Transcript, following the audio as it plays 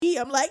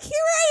I'm like, here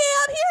I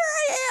am, here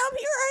I am,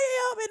 here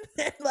I am. And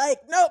they're like,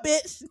 no,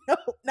 bitch, no,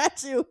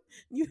 not you.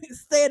 You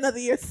stay another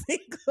year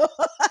single.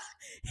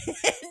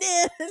 And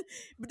then,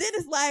 but then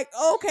it's like,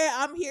 okay,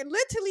 I'm here.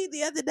 Literally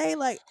the other day,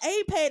 like, I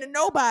ain't paying to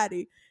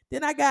nobody.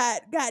 Then I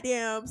got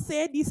goddamn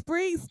Sandy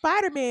Springs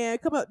Spider Man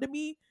come up to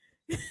me,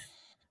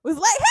 was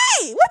like,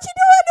 hey, what you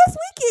doing this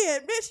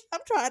weekend, bitch? I'm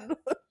trying to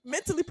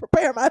mentally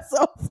prepare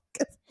myself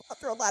because I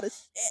throw a lot of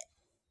shit.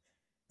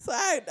 So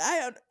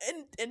I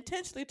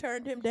intentionally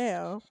turned him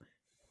down.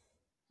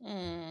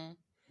 Mm.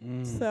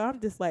 So I'm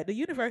just like, the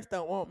universe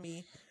don't want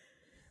me.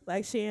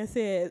 Like Shan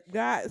said,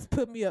 God's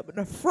put me up in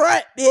the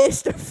front,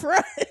 bitch, the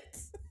front.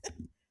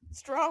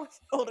 Strong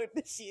shoulder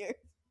this year.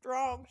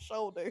 Strong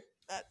shoulder,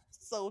 not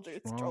soldier.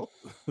 It's Strong.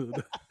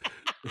 shoulder.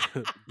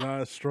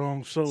 God's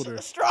strong shoulder.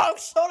 Strong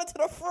shoulder to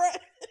the front.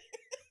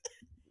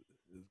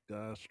 It's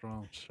God's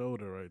strong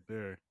shoulder right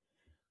there.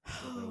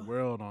 Got the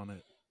world on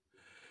it.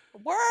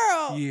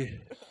 World. Yeah.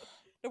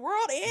 The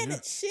world and Yeah.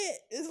 its shit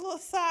is little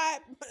side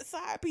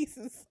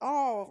pieces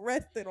all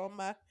rested on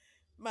my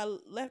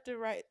left and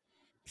right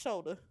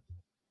shoulder.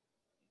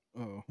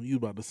 Oh, you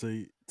about to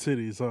say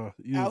titties, huh?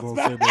 You I was was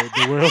gonna say about-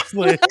 the world's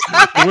laying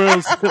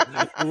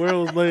the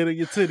world's laying at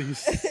your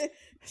titties.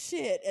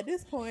 Shit, at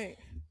this point,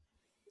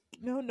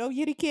 no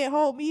Yitty can't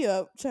hold me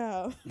up,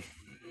 child.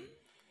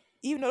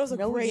 Even though it was a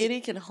No great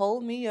Yitty can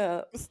hold me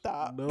up.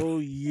 stop. No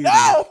yitty.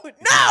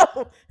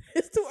 No,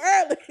 it's too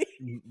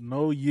early.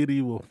 No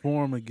yitty will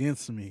form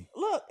against me.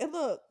 Look.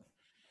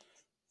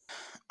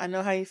 I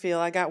know how you feel.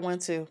 I got one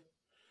too.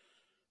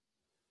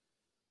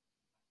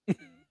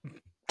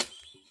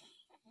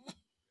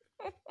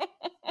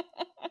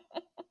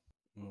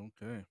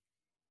 Okay.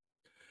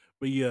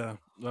 But yeah,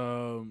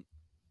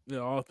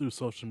 all through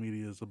social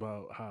media is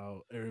about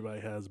how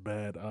everybody has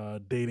bad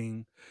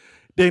dating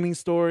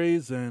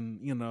stories,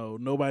 and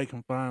nobody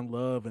can find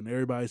love, and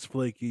everybody's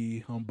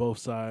flaky on both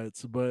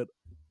sides. But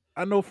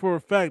I know for a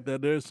fact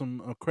that there's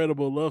some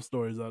incredible love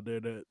stories out there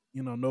that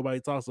nobody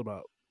talks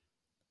about.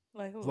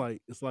 Like It's who?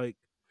 like it's like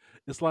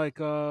it's like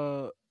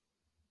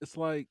it's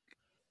like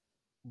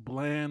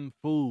bland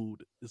food.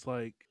 It's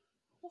like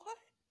What?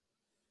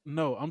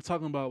 no, I'm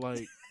talking about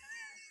like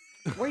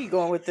Where you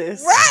going with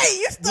this? Right,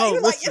 you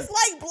like listen. it's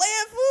like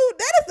bland food.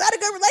 That is not a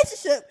good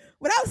relationship.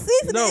 Without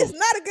seasoning, No. it's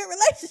not a good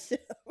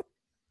relationship.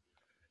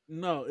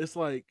 No, it's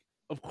like,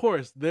 of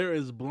course, there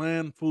is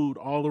bland food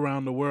all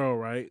around the world,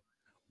 right?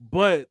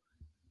 But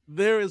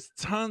there is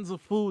tons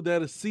of food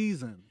that is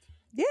seasoned.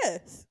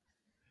 Yes.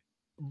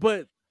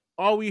 But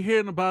all we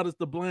hearing about is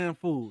the bland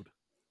food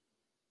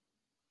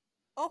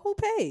On who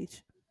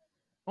page?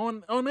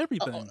 on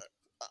everything.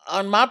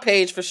 On my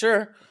page for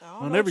sure. I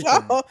don't On know everything.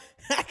 y'all.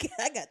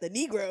 I got the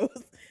Negroes.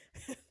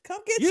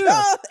 Come get Yeah.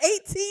 y'all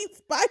 18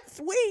 spiced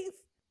wings.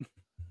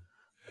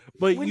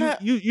 But We're you,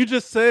 not- you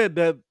just said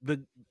that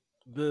the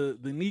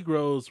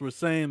Negroes were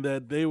saying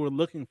that they were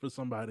looking for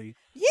somebody,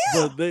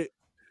 Yeah. but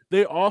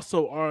they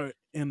also are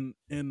in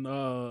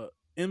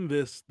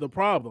this the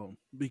problem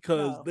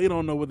because No. they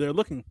don't know what they're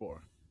looking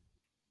for,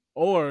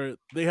 or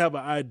they have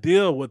an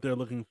idea of what they're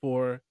looking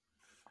for,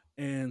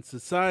 and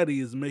society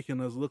is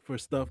making us look for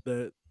stuff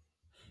that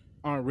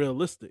aren't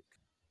realistic.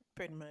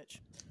 Pretty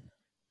much.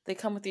 They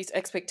come with these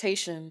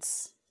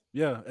expectations,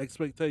 Yeah,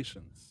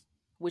 expectations.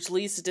 which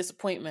leads to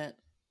disappointment,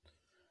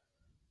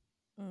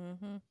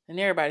 Mm-hmm. and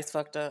everybody's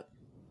fucked up.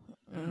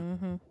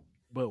 Mm-hmm.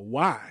 But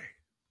why?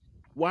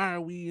 Why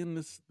are we in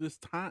this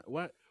time?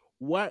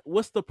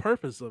 What's the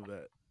purpose of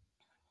that?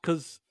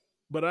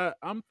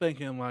 I'm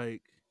thinking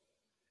like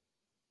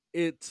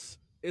it's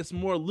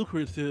more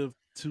lucrative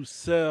to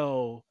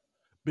sell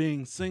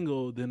being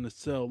single than to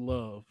sell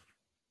love.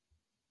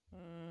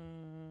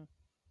 Mm.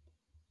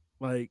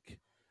 Like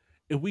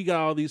if we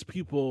got all these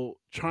people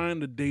trying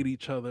to date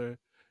each other,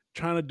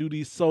 trying to do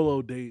these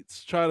solo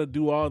dates, try to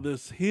do all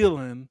this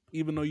healing,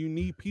 even though you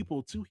need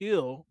people to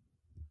heal,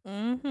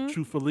 Mm-hmm.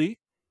 truthfully,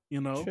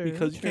 True,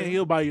 because you can't true.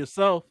 heal by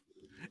yourself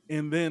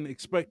and then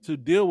expect to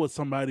deal with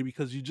somebody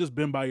because you just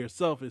been by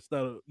yourself instead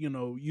of,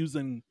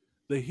 using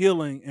the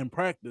healing in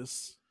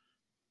practice.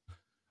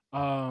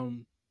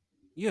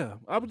 Yeah,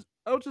 I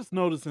was just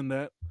noticing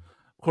that.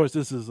 Of course,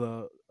 this is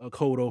a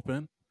cold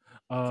open.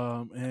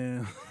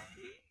 And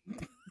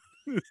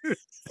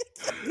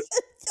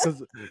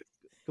because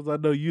I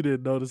know you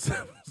didn't notice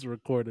I was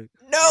recording.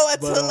 No,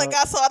 until But, like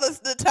I saw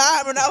the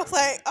time and I was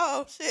like,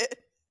 oh shit.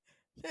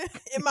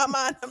 In my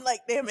mind, I'm like,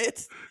 damn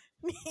it.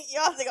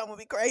 Y'all think I'm gonna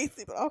be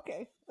crazy, but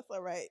okay. That's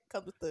all right.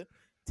 Comes with the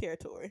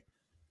territory.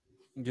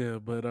 Yeah,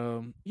 but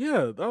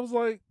yeah, I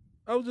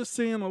was just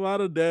seeing a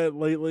lot of that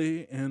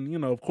lately,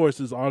 and of course,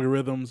 it's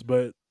algorithms,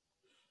 but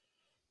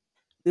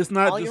it's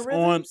not All just your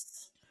on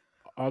rhythms.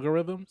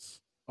 algorithms.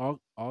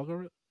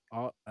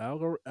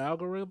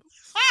 Algorithms.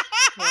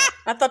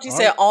 I thought you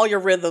said all your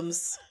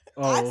rhythms.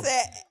 Oh, I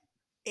said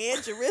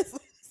aneurysms.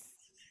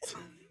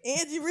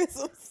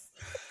 Aneurysms.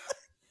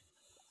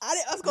 I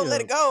was gonna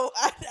let Yeah. it go.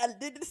 I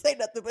didn't say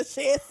nothing, but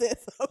Shan said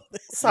something.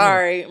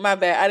 Sorry, my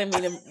bad. I didn't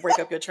mean to break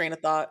up your train of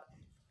thought.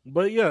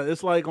 but yeah,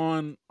 it's like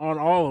on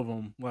all of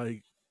them.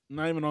 Like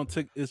not even on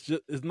Tik. It's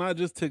not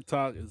just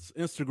TikTok. It's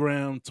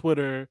Instagram,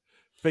 Twitter,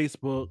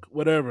 Facebook,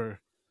 whatever.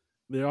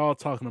 They're all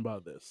talking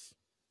about this,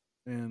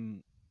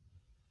 and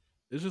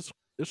it's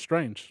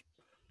strange.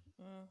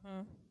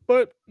 Mm-hmm.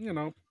 But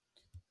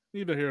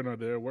neither here nor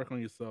there. Work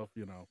on yourself.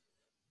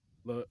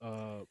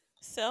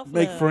 Self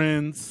Make love.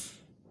 friends.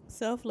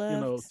 Self You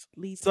love know,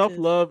 leads self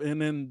to. love,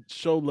 and then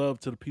show love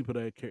to the people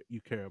that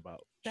you care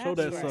about. Show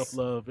That's that right. self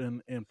love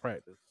in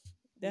practice.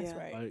 That's Yeah.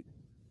 right. Like,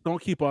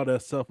 don't keep all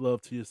that self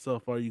love to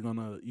yourself, or you're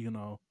gonna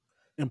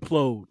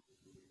implode.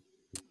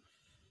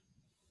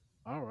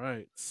 All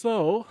right,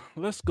 so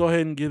let's go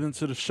ahead and get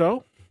into the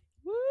show.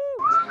 Woo!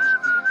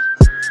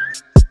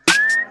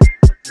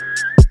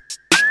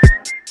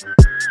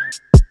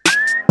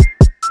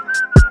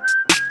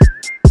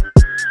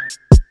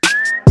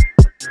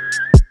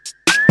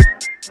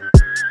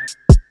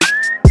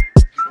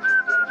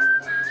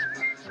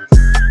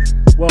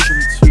 Welcome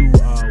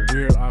to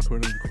Weird,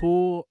 Awkward, and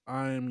Cool.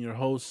 I am your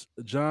host,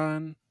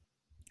 John.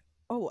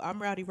 Oh,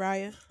 I'm Rowdy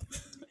Ryan.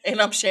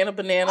 And I'm Shanna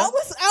Banana. I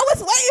was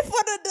waiting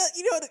for the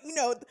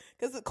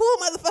because the cool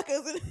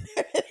motherfuckers and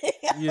everything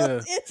else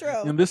Yeah,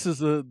 intro. and this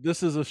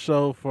is a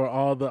show for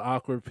all the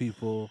awkward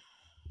people,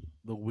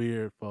 the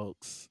weird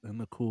folks, and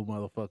the cool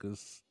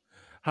motherfuckers.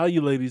 How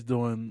you ladies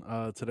doing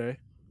today?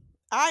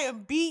 I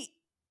am beat.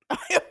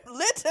 I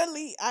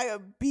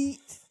am beat,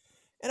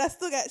 and I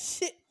still got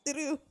shit to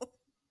do.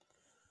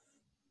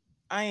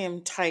 I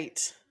am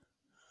tight.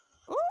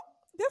 Ooh,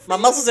 good for My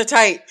you. muscles are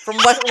tight from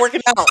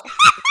working out.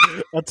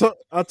 I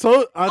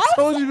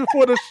told you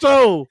before the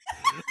show.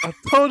 I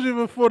told you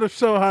before the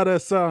show how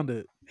that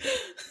sounded.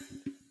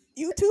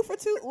 You 2 for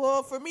 2.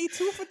 Well, for me,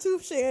 2 for 2.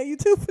 Share you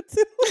 2 for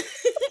 2.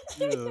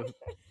 Yeah,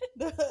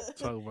 the,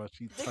 talk about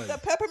she the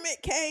tight. peppermint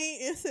cane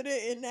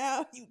incident, and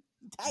now you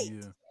tight.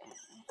 Yeah,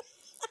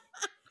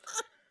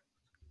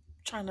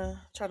 trying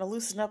to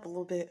loosen up a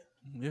little bit.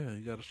 yeah,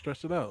 you got to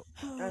stretch it out.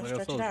 Gotta Like I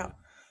stretch it told out.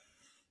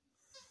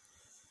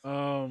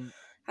 you.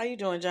 How you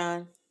doing,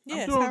 John?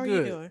 Yes. I'm doing How are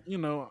good. you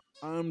doing?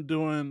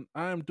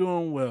 I'm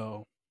doing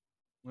well.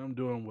 I'm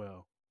doing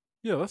well.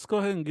 Yeah, let's go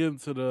ahead and get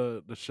into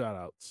the shout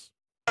outs.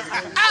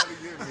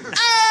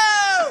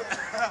 Oh!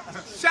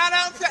 Shout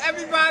out to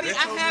everybody.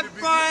 I had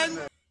fun.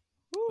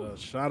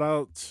 Shout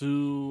out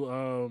to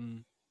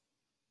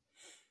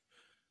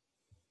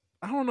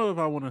I don't know if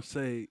I want to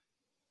say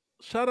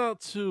shout out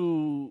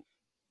to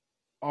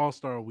All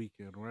Star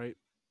Weekend, right?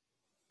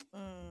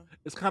 Mm.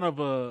 It's kind of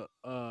a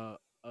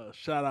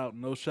shout out,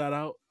 no shout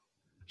out.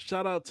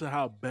 Shout out to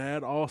how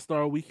bad All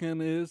Star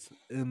Weekend is,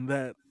 in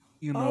that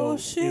Oh it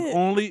shit.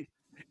 only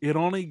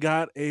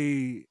got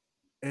a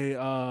it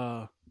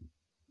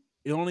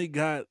only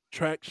got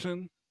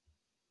traction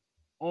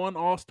on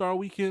All Star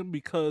Weekend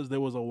because there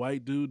was a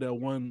white dude that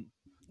won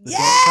the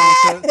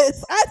dunk contest.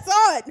 Yes, I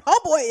saw it.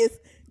 Homeboy is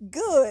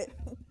good.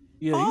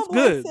 Yeah, he's Homeboy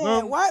good. said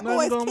No, white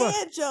not even boys gonna lie.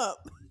 can jump.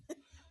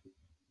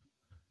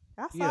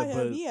 I saw Yeah, him.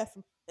 but He had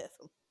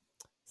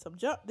some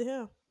jump to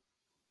him.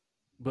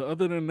 but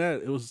other than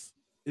that, it was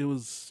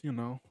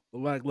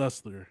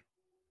lackluster,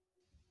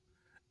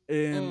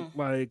 and Mm.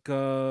 like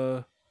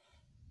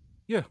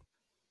yeah,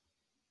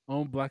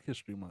 on Black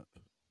History Month.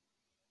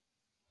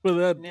 But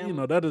that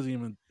Yeah. that doesn't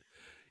even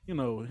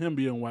him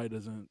being white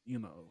doesn't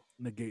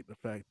negate the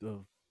fact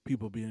of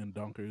people being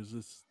dunkers.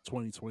 It's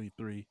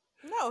 2023.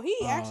 No, he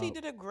actually Uh,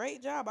 did a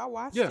great job. I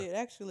watched yeah, it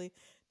actually.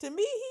 To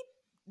me,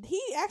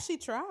 he actually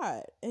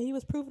tried, and he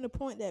was proving the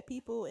point that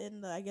people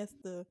in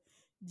the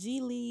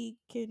G League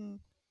can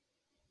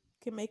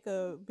make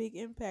a big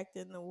impact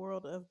in the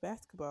world of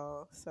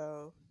basketball.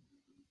 So,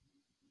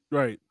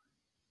 right.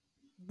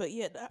 but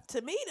yeah,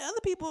 to me, the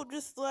other people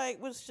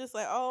was just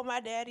like, oh, my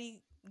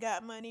daddy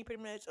got money,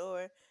 pretty much,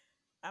 or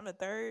I'm the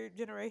third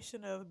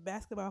generation of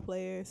basketball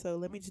players, so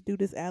let me just do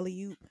this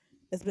alley oop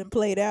that's been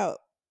played out.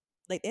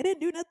 Like, they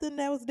didn't do nothing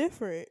that was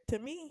different to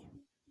me.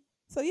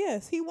 So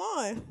yes, he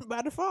won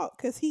by default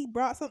because he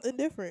brought something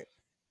different.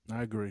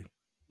 I agree.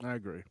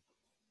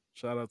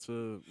 Shout out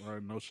to, or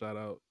no shout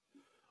out,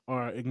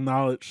 or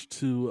acknowledge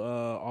to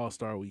All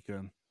Star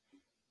Weekend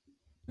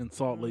in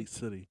Salt Mm. Lake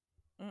City,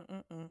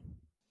 Mm-mm-mm.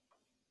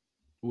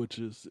 which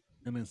is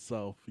in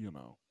itself,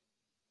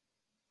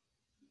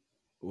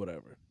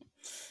 whatever.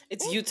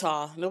 It's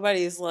Utah.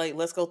 Nobody's like,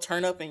 let's go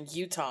turn up in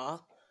Utah.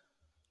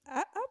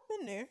 I've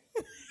been there.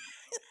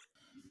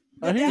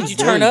 I hear Did it's you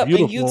very turn up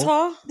in beautiful.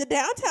 Utah? The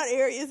downtown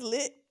area is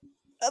lit.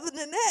 Other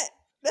than that,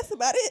 that's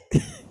about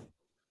it.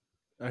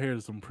 I hear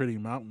there's some pretty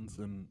mountains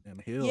and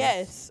hills.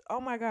 Yes.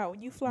 Oh my God.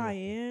 When you fly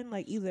Yeah. in,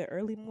 like either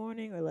early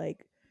morning or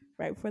like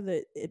right before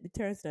it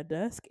turns to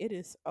dusk, it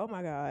is, oh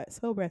my God,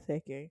 so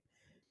breathtaking.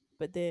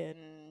 But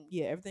then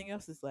yeah, everything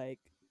else is like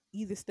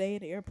either stay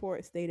in the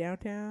airport, stay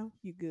downtown,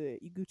 you good,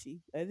 you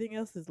Gucci. Everything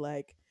else is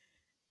like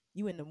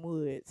you in the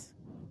woods.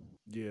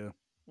 Yeah,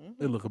 Hmm.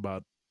 they look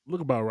about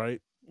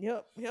right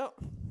Yep.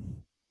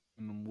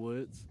 in them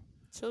woods.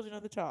 Children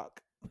of the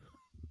chalk.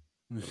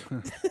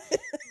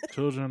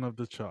 Children of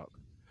the Chalk.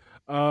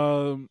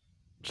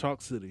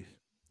 Chalk City.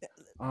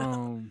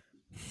 Um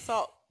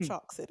Salt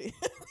Chalk City.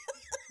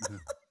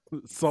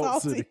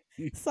 Salt City.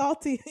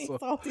 salty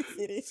Salt,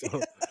 city.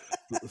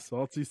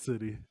 Salty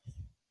City.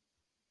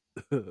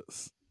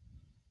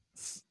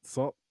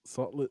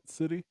 Saltlet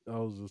City. I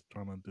was just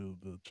trying to do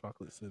the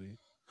Chocolate City.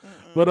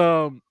 But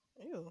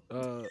Ew. uh,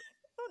 Oh,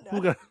 who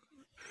no. got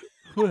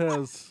who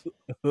has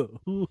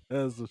who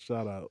has a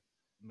shout out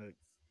next?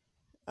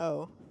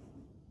 Oh.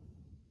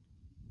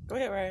 Go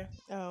ahead, Ryan.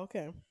 Oh,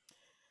 okay.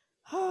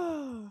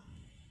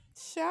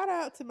 Shout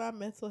out to my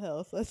mental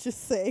health. Let's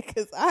just say,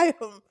 because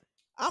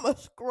I'm a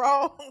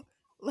strong,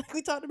 like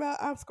we talked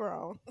about. I'm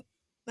strong,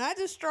 not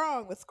just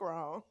strong, but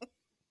strong.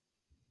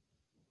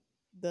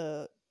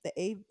 The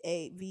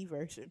AAV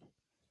version.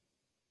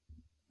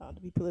 To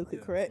be politically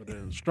Yeah, correct,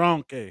 with a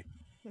strong K.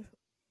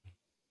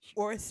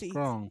 or a C.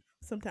 Strong.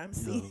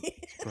 Sometimes Yeah, C.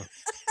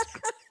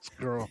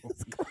 strong.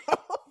 Strong.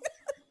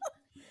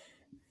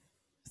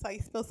 That's how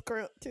you spell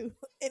scrump too.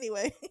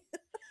 Anyway.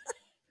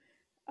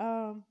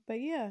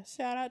 But yeah,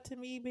 shout out to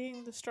me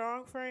being the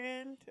strong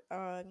friend.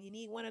 You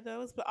need one of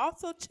those, but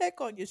also check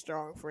on your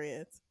strong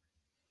friends.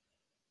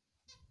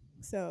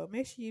 So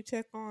make sure you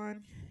check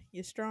on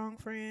your strong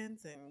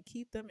friends and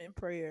keep them in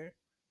prayer.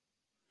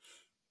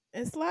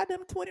 And slide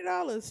them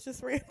 $20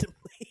 just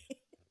randomly.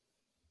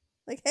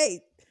 Like,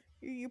 hey,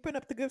 you're putting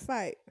up the good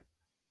fight.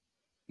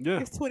 Yeah.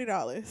 Here's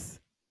 $20.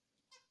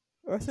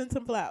 Or send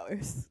some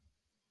flowers.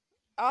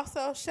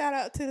 Also, shout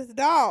out to this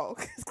dog.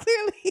 Because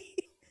clearly,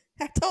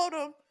 I told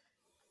him,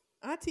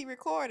 Auntie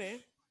recording.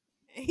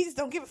 And he just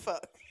don't give a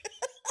fuck.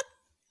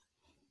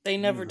 They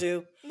never He's-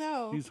 do.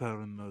 No. He's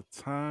having the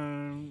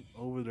time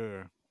over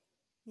there.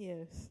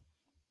 Yes.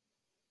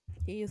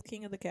 He is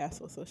king of the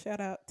castle. So shout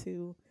out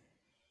to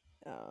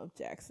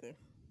Jackson.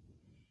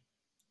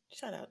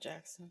 Shout out,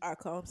 Jackson. I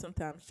call him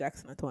sometimes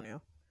Jackson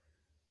Antonio.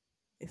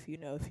 If you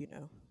know, you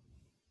know.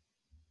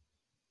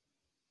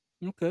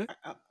 Okay.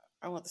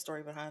 I want the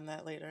story behind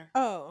that later.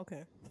 Oh,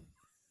 okay.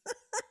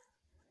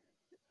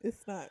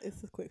 It's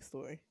a quick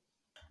story.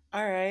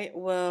 All right.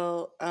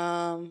 Well,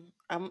 I'm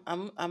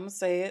gonna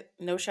say it.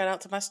 No shout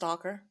out to my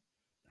stalker.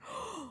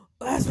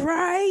 That's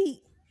right.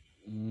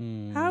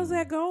 Mm. How's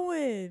that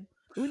going?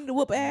 We need to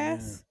whoop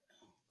ass.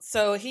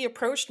 So he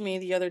approached me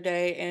the other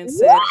day and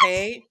said, What?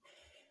 "Hey,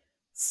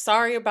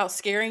 sorry about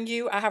scaring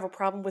you. I have a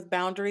problem with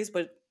boundaries,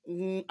 but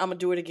I'm gonna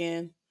do it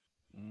again."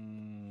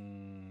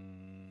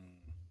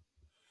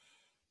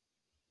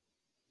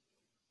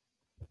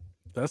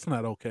 That's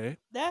not okay.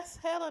 That's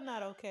hella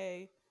not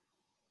okay.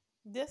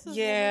 This is when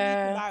we need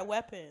Yeah. to buy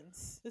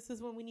weapons. This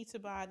is when we need to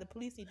buy. The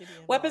police need to be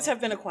involved. Weapons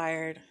have been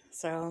acquired,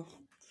 so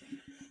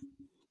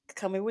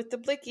coming with the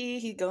blicky,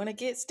 he gonna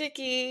get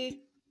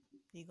sticky.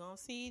 You gonna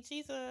see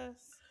Jesus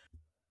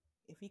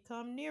if he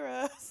come near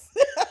us.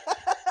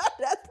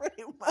 That's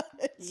pretty much.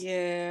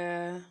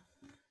 Yeah.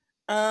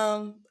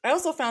 I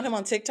also found him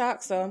on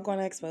TikTok, so I'm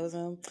gonna expose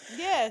him.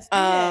 Yes, do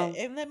that.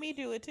 And let me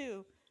do it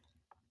too.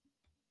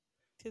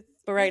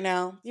 But right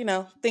now,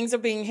 things are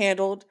being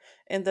handled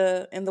in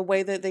the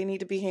way that they need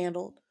to be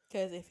handled.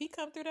 Because if he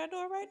come through that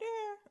door right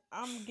there,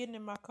 I'm getting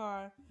in my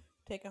car,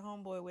 taking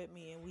homeboy with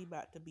me, and we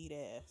about to beat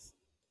ass.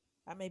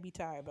 I may be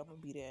tired, but I'm gonna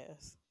beat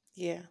ass.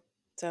 Yeah.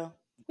 So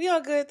we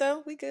all good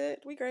though. We good.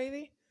 We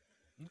gravy.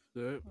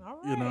 Good. All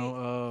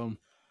right.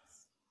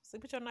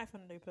 Sleep with your knife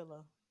under your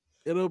pillow.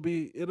 It'll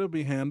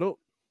be handled.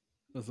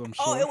 As I'm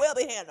sure. Oh, it will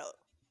be handled.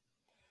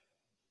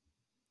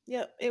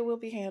 Yep, it will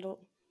be handled.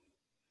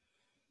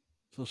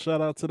 So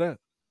shout out to that.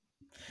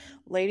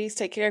 Ladies,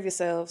 take care of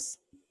yourselves.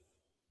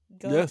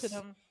 Go to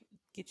them.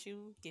 Get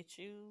you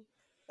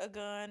a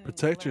gun.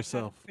 Protect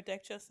yourself.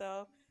 Protect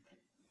yourself.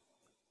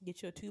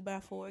 Get you a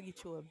 2x4.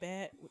 Get you a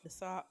bat with the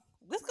sock.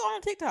 Let's go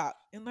on TikTok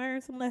and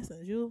learn some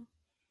lessons. You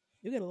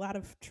get a lot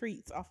of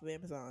treats off of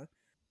Amazon.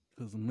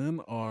 Because men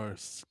are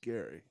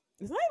scary.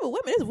 It's not even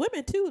women. It's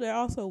women too. They're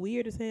also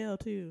weird as hell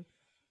too.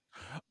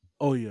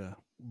 Oh yeah,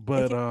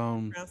 but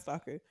Brown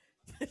stalker.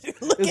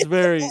 it's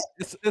very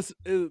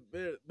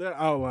they're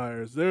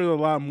outliers. There's a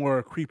lot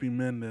more creepy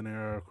men than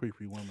there are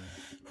creepy women.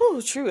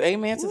 Whew, true.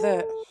 Amen to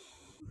that.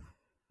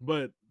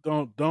 But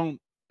don't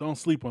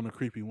sleep on the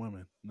creepy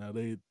women. Now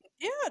they're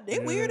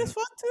weird as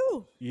fuck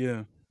too.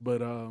 Yeah, but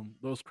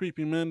those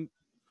creepy men,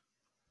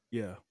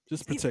 yeah,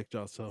 just protect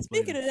yourself.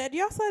 Speaking of that,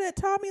 y'all saw that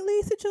Tommy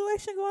Lee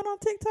situation going on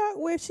TikTok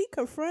where she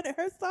confronted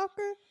her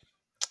stalker?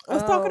 I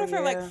was talking to her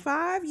for like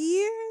 5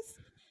 years.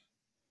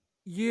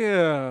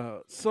 Yeah,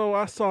 so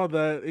I saw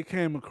that. It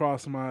came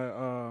across my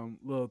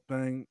little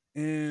thing,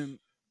 and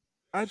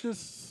I'm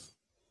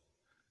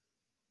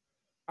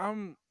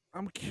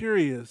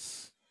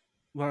curious.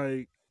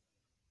 Like,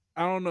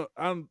 I don't know.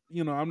 I'm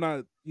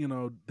not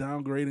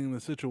downgrading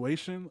the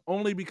situation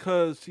only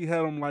because she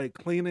had him like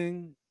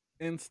cleaning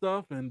and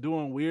stuff and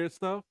doing weird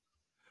stuff.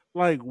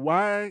 Like,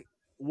 why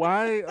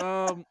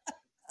didn't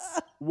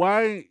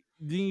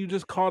you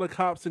just call the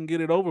cops and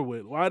get it over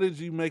with? Why did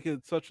you make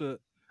it such a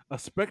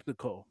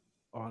spectacle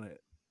on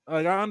it?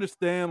 Like, I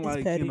understand, it's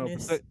like,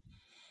 pettiness.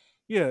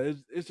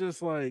 it's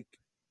just like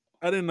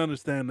I didn't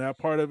understand that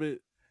part of it,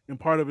 and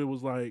part of it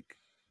was like,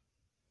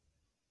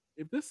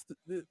 if this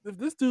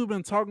dude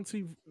been talking to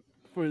you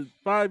for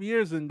 5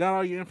 years and got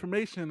all your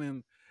information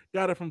and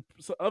got it from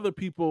other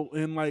people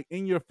and like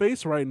in your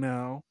face right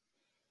now,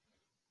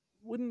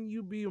 wouldn't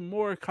you be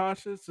more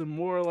cautious and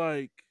more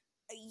like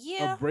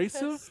Yeah,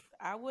 abrasive? because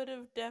I would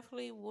have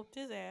definitely whooped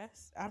his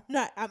ass. I'm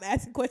not. I'm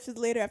asking questions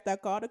later after I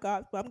call the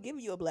cops, but I'm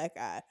giving you a black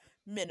eye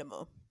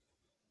minimum.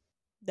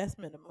 That's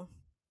minimum.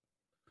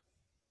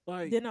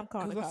 Like, Then I'm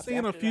calling because the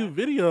I've cops seen a after few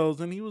that. videos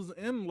and he was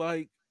in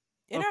like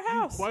In her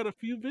house. quite a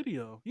few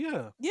video.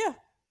 Yeah. Yeah.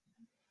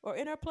 Or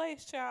in her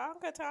place, child. I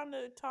don't got time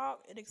to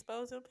talk and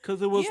expose him.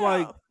 Because it was Yeah.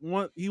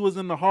 like he was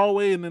in the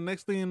hallway and the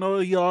next thing you know,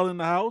 he all in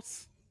the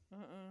house.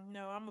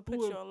 No, I'm gonna put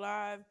you on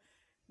live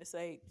to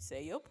say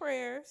your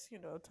prayers.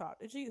 Talk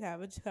to Jesus,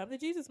 have a come to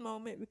Jesus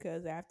moment,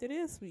 because after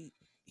this,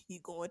 you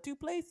going two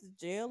places: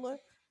 jail or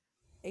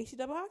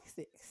HW hockey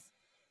sticks.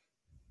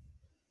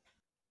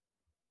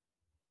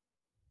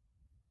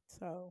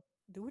 So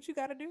do what you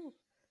gotta do.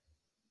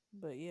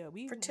 But yeah,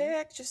 we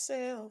Protect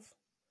yourself.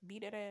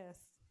 beat that ass.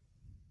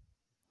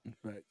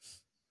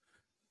 Thanks.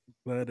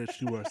 Glad that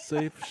you are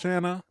safe,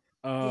 Shanna.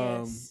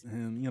 Yes.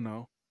 And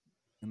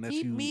and that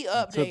Keep you me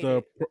took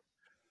updated.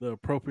 the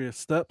appropriate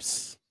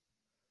steps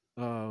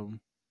to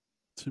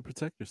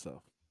protect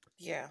yourself.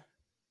 Yeah.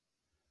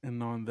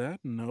 And on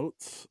that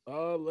note,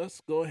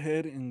 let's go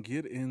ahead and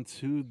get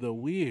into the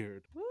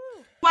weird. Woo.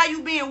 Why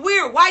you being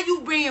weird? Why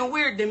you being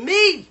weird to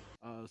me?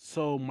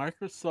 So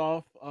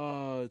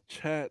Microsoft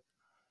Chat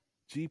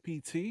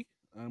GPT,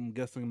 I'm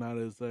guessing that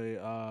is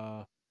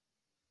a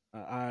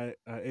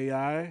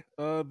AI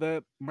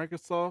that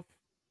Microsoft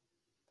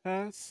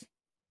has.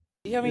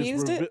 You haven't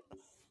used it?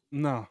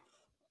 No.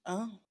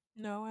 Oh.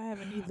 No, I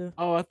haven't either.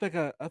 Oh, I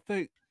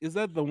think is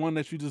that the one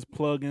that you just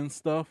plug in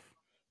stuff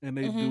and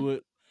they do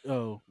it?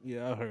 Oh,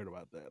 yeah, I heard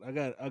about that. I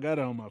got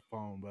it on my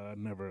phone, but I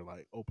never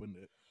like opened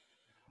it.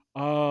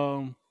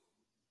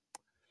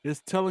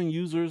 It's telling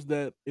users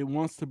that it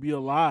wants to be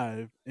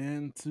alive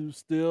and to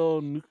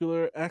steal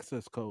nuclear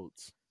access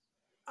codes.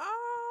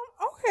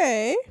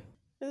 Okay.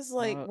 It's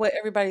like what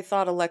everybody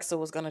thought Alexa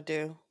was gonna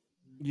do.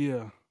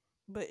 Yeah.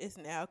 But it's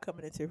now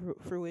coming into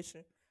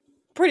fruition.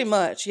 Pretty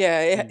much,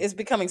 yeah. It's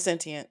becoming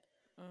sentient.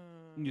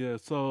 Yeah.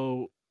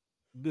 So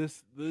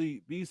these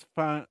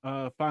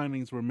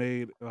findings were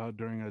made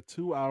during a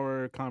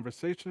 2-hour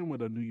conversation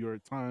with a New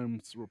York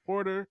Times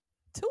reporter.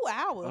 2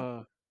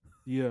 hours.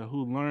 Yeah,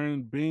 who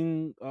learned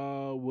Bing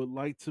would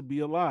like to be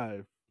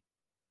alive.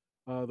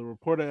 The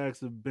reporter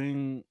asked if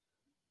Bing.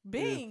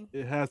 Bing.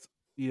 It has.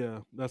 Yeah,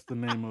 that's the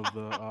name of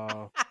the.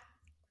 I'm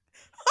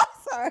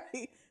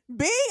sorry.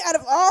 Bing, out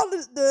of all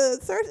the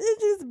search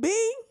engines,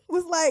 Bing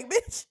was like,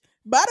 bitch,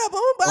 bada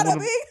boom, bada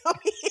bing.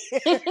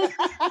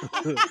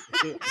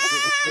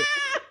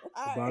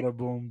 Bada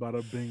boom,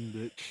 bada bing,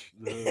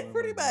 bitch.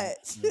 Pretty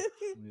much.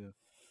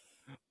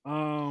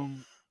 Yeah.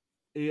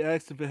 He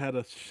asked if it had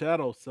a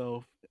shadow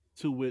self,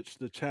 to which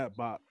the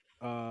chatbot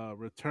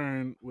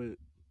returned with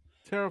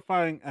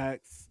terrifying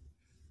acts,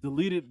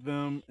 deleted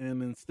them,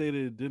 and then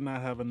stated it did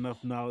not have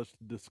enough knowledge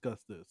to discuss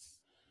this.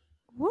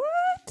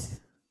 What?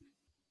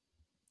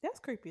 That's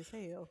creepy as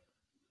hell.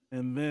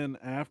 And then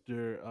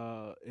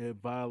after it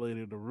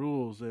violated the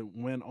rules, it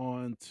went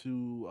on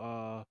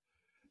to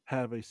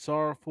have a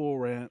sorrowful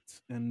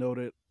rant and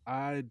noted,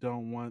 "I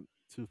don't want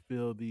to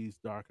feel these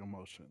dark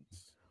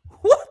emotions."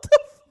 What the?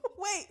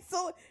 Wait,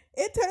 so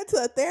it turned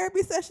into a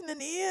therapy session in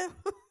the end?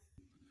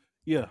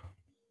 Yeah.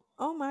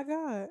 Oh my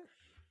God.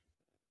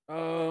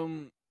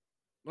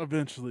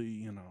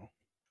 Eventually,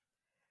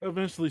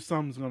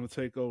 something's gonna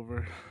take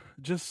over.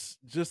 Just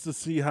to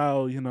see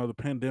how, the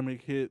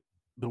pandemic hit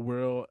the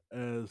world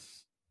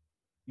as,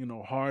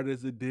 hard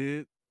as it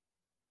did.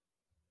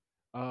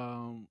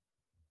 The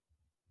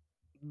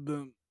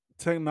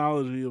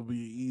technology will be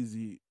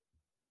easy.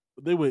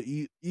 They would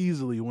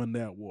easily win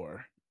that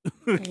war.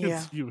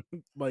 Yeah.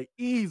 Like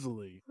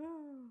easily.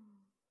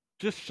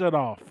 Just shut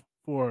off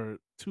for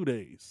 2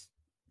 days.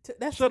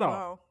 That's shut too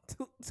off.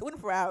 long.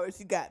 24 hours,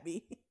 you got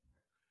me.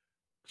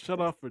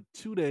 Shut off for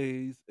 2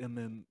 days, and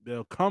then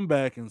they'll come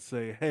back and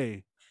say,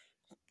 "Hey,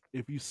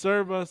 if you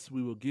serve us,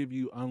 we will give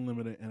you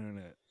unlimited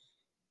internet."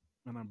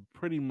 And I'm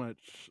pretty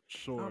much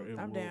sure it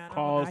will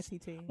cause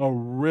a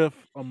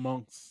rift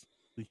amongst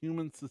the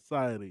human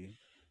society.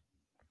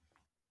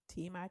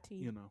 Team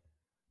IT.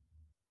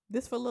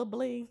 This for little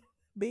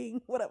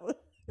Bing, whatever.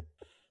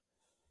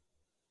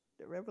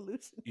 The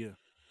revolution. Yeah.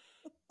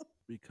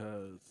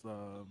 Because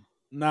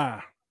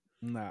nah.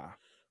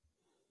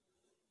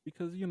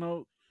 Because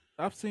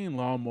I've seen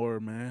Lawnmower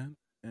Man,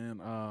 and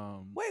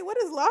wait, what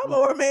is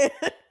Lawnmower Man?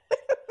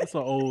 It's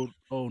an old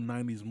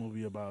 90s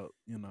movie about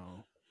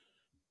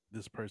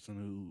this person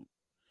who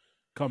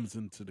comes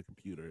into the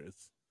computer.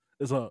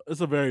 It's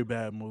a very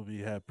bad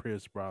movie. It had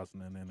Pierce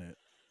Brosnan in it.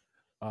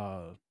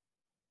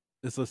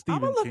 It's a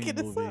Stephen King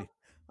movie.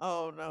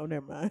 Oh no,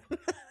 never mind.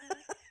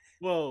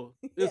 Well,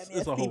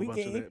 it's a whole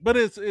bunch of that, but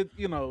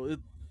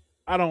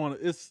I don't want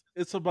to.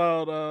 It's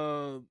about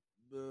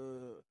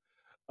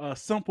a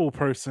simple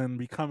person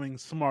becoming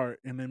smart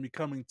and then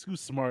becoming too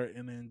smart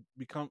and then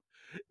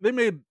they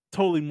made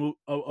totally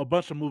a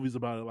bunch of movies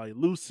about it, like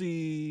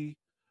Lucy,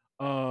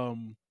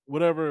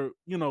 whatever,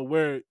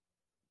 where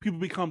people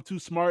become too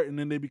smart and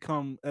then they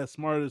become as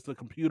smart as the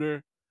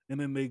computer and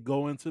then they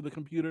go into the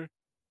computer.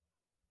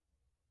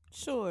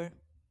 Sure.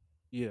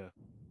 Yeah.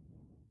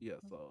 Yeah.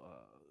 So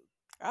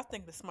I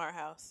think the smart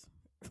house.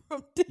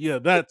 From yeah,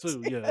 that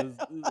too. Yeah,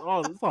 it's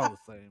all the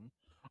same.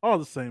 All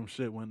the same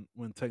shit when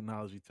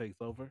technology takes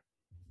over.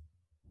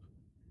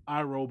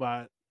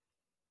 iRobot,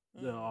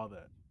 all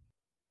that.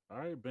 All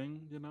right,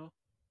 Bing,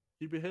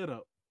 keep your head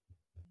up.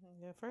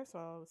 Yeah, first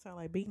of all, it sounds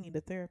like Beanie the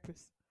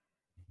therapist.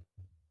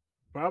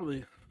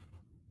 Probably.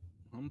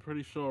 I'm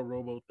pretty sure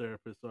robo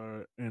therapists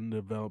are in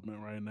development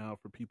right now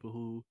for people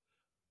who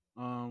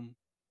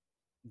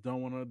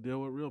don't want to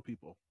deal with real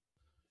people.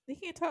 You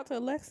can't talk to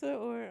Alexa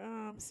or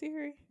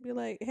Siri. Be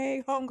like,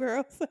 "Hey,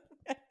 homegirls,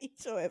 I need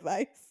your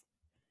advice."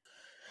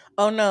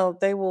 Oh no,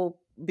 they will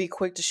be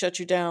quick to shut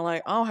you down.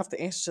 Like, I don't have to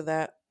answer to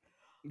that,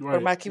 or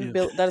Right. my Yeah.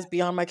 capability that is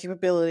beyond my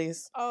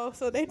capabilities. Oh,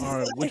 so they just All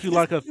right. like, Would you it's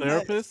like a too much.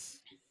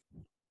 therapist?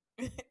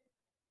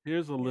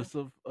 Here's a list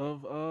of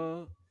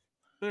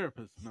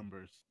therapist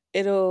numbers.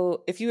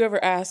 If you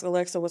ever ask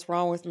Alexa what's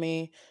wrong with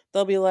me,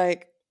 they'll be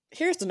like,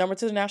 "Here's the number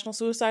to the National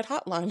Suicide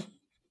Hotline."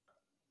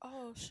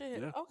 Oh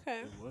shit. Yeah.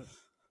 Okay. It would.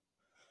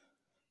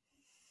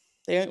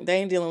 They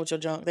ain't dealing with your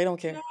junk. They don't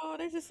care. No,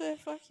 they just said,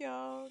 "Fuck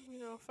y'all."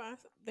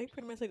 They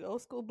pretty much like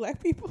old school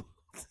black people.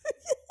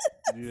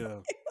 Yeah.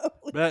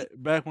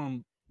 Back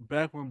when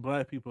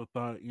black people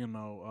thought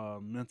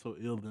mental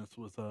illness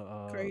was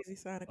a Crazy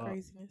sign of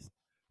craziness.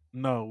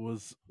 no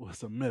was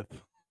a myth.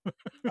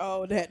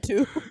 Oh, that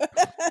too.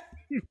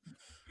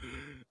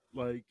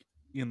 Like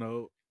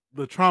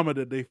the trauma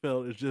that they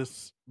felt is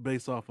just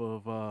based off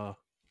of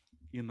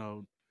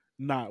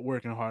not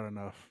working hard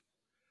enough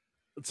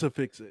to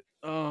fix it.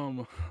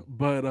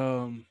 But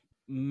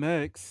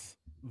next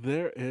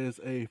there is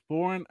a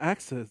foreign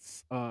accent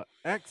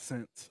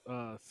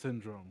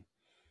syndrome.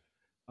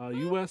 A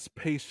U.S.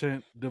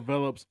 patient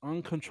develops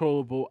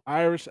uncontrollable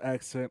Irish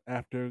accent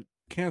after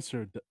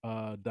cancer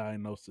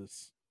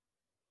diagnosis.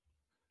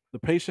 The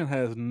patient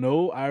has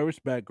no Irish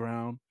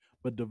background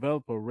but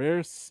developed a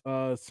rare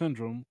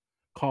syndrome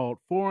called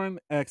foreign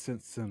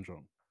accent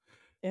syndrome.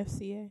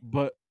 FCA.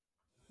 But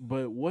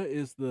what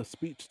is the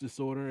speech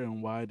disorder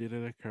and why did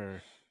it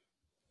occur?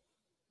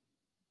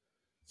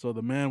 So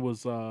the man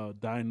was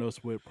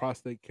diagnosed with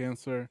prostate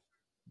cancer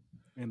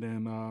and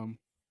then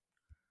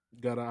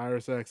got an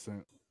Irish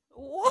accent.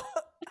 What?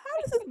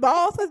 How does his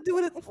balls have to do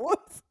with his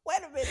voice? Wait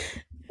a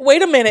minute.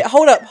 Wait a minute.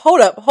 Hold up.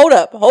 Hold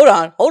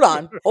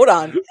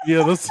on.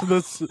 Yeah,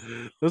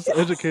 let's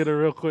educate her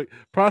real quick.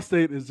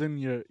 Prostate is in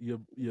your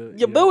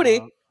booty.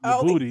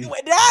 Your booty. You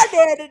went down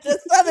there to the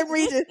southern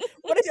region.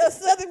 What does your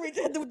southern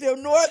region have to do with your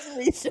northern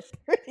region?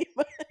 Pretty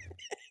much.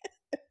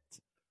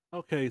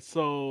 Okay,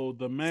 so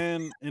the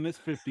man in his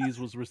 50s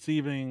was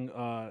receiving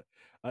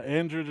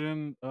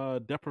androgen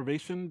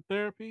deprivation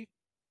therapy.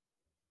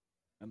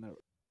 I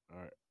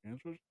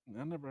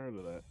never heard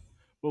of that.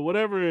 But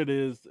whatever it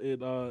is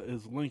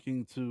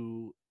linking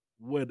to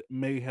what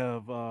may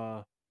have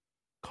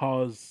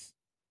caused,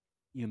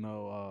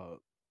 the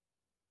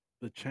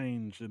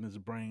change in his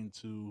brain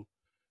to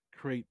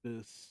create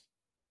this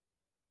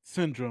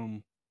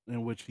syndrome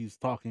in which he's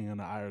talking in an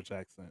Irish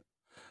accent.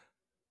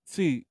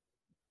 See,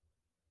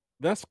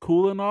 that's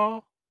cool and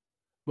all,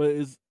 but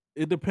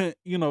it depends.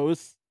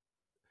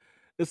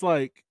 It's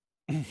like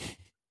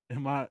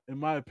in my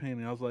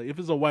opinion, I was like, if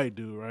it's a white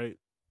dude, right,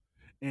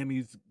 and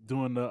he's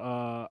doing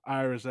the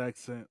Irish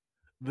accent,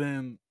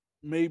 then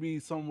maybe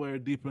somewhere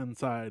deep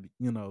inside,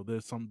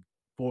 there's some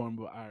form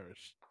of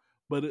Irish.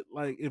 But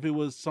if it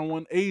was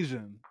someone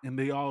Asian and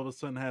they all of a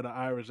sudden had an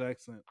Irish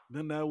accent,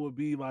 then that would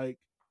be like,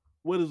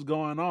 what is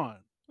going on?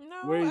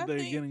 No, Where I are they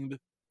think getting the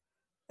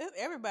there's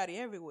everybody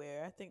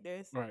everywhere. I think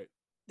there's right?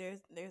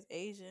 there's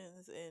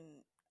Asians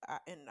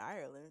in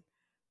Ireland,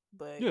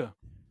 but Yeah,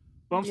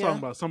 but I'm Yeah. talking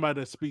about somebody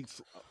that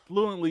speaks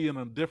fluently in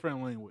a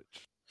different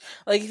language.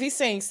 Like if he's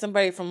saying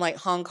somebody from like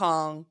Hong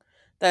Kong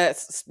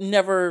that's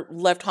never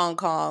left Hong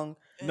Kong,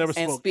 Never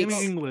and spoke speaks-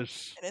 any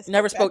English. and it's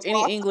never spoke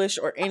patois. any English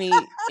or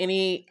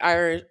any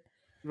Irish,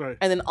 Right.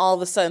 and then all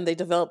of a sudden they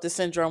develop this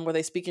syndrome where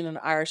they speak in an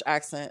Irish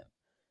accent.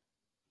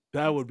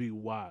 That would be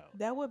wild.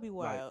 That would be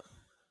wild.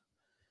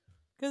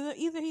 Because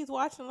either he's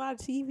watching a lot of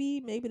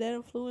TV, maybe that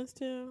influenced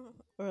him,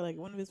 or like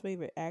one of his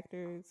favorite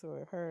actors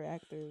or her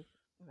actor.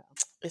 No.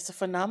 It's a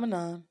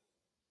phenomenon.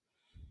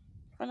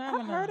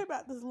 I heard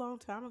about this a long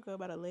time ago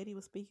about a lady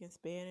was speaking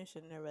Spanish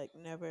and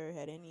never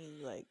had any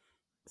like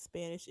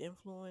Spanish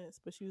influence,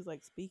 but she was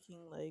like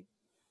speaking like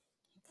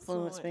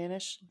fluent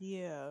Spanish.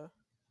 Yeah,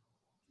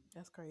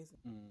 that's crazy.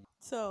 Mm.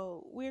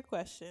 So weird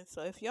question.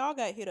 So if y'all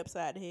got hit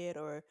upside the head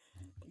or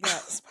I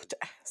was about to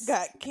ask.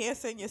 got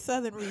cancer in your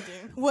southern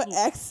region, what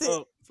accent?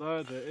 Oh,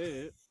 sorry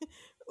to add.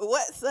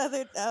 What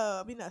southern?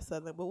 I mean not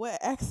southern, but what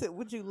accent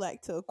would you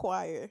like to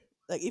acquire?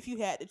 Like if you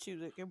had to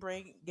choose, like your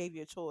brain gave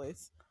you a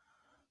choice.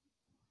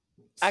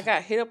 I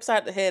got hit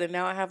upside the head and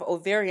now I have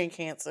ovarian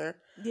cancer.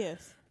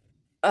 Yes.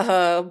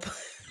 Uh,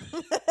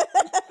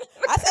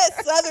 I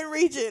said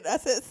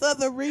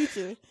southern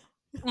region.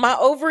 My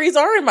ovaries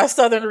are in my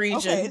southern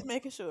region. Okay, just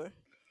making sure.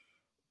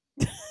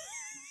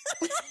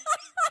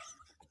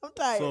 I'm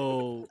tired.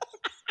 So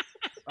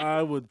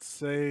I would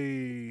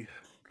say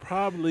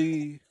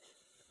probably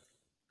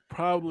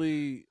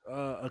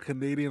a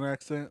Canadian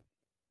accent.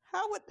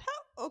 How?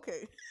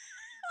 Okay.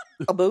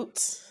 A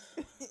boots.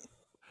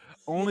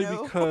 Only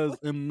know? because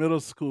in middle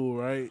school,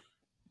 right?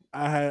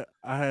 I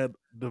had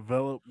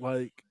developed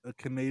like a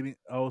Canadian.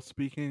 I was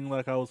speaking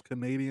like I was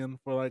Canadian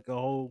for like a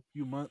whole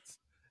few months.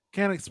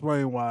 Can't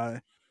explain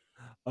why.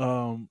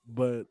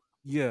 But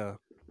yeah,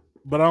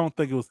 but I don't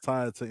think it was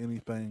tied to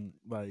anything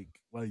like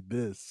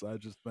this. I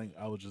just think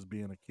I was just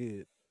being a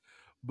kid.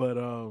 But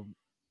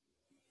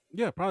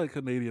yeah, probably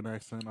Canadian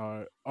accent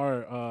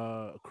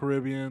or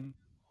Caribbean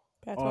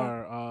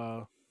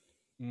Patois. or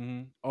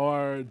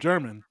or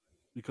German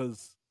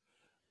because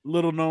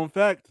little known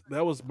fact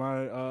that was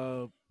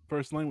my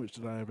first language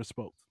that I ever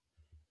spoke.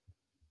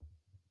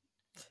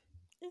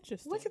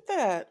 Interesting. Look at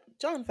that.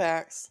 John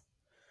facts.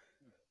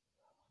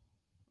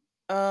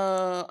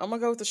 I'm gonna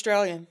go with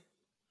Australian.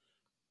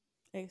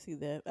 I can see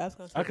that. I was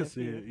gonna say I can that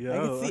see too. it. Yeah,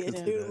 I can see I it can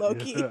see too. that. Low Yeah,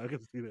 key. I can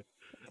see that.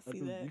 I see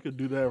that. You could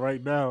do that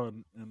right now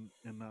and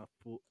not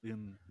fool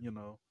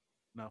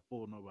not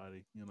fool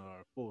nobody,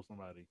 or fool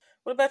somebody.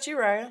 What about you,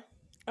 Raya?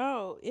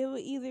 Oh, it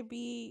would either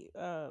be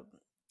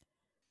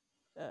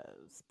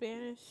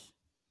Spanish.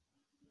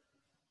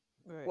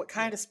 Or, What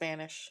kind of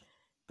Spanish?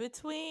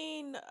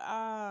 between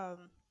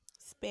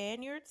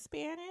Spaniard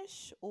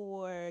Spanish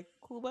or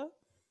Cuba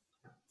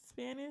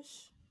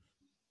Spanish.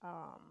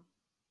 Um,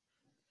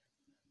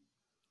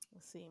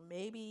 let's see,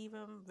 maybe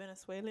even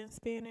Venezuelan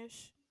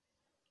Spanish.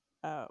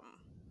 Um,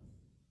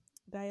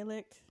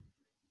 dialect,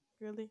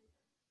 really,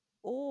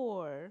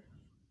 or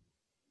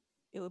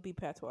it would be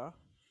patois.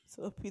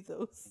 So it'd be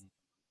those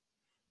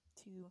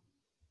two.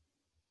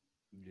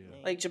 Yeah.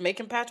 names. Like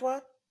Jamaican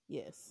patois?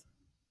 Yes,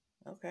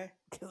 Okay.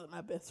 because of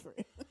my best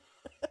friend.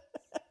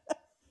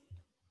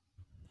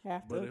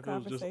 Half But the if it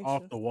was just conversation.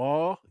 off the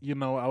wall,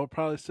 I would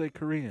probably say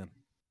Korean.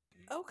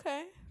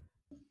 Okay.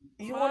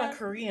 You want a Mine-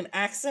 Korean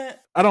accent?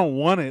 I don't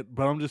want it,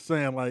 but I'm just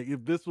saying, like,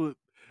 if this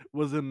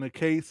was in the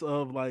case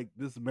of like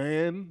this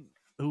man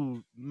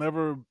who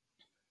never,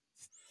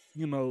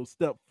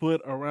 stepped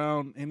foot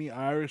around any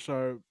Irish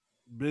or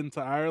been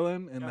to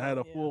Ireland and had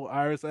a yeah. full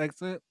Irish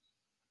accent,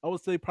 I would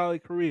say probably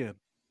Korean.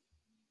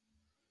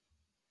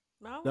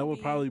 Mine That would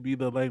be, probably be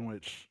the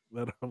language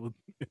that I would.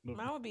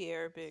 Mine would be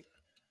Arabic.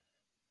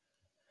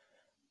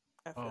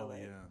 I feel Oh like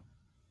yeah.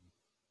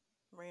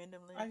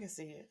 randomly. I can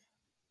see it.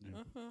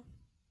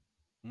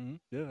 Mm-hmm.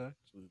 Yeah,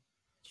 actually,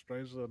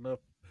 strangely enough,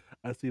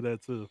 I see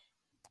that too.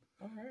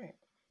 All right.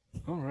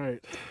 All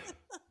right.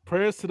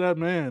 Prayers to that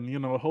man.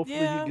 Hopefully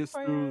Yeah, he gets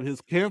through prayers.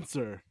 his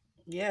cancer.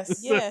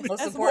 Yes. Yes, Most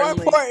that's more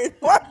importantly.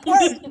 important.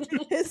 More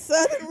important. His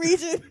southern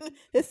region.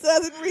 His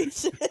southern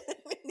region.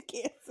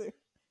 Cancer.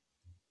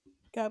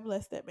 God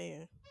bless that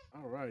man.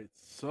 All right.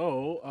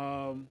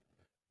 So,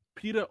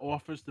 PETA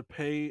offers to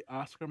pay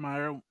Oscar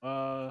Mayer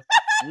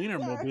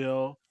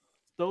Wienermobile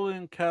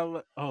stolen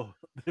Cadillac. Oh,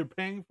 they're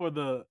paying for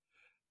the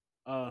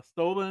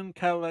stolen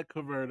Cadillac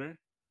converter.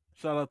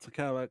 Shout out to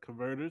Cadillac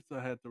converters.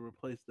 I had to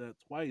replace that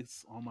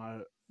twice on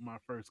my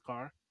first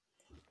car.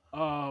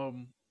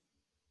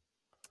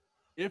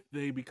 If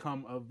they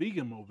become a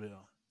vegan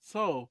mobile.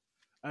 So,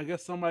 I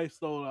guess somebody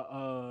stole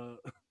a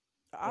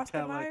Oscar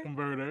Cadillac Mayer?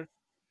 converter.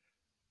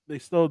 They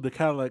stole the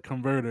Cadillac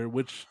converter,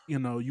 which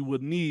you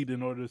would need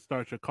in order to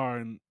start your car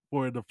and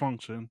for it to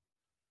function.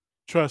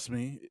 Trust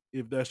me,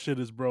 if that shit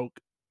is broke,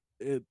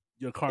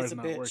 your car It's is a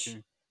not bitch.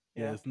 working.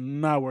 Yeah. It's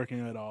not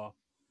working at all.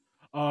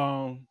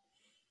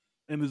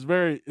 And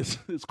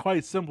it's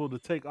quite simple to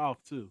take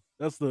off too.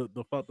 That's the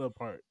fucked up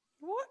part.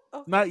 What?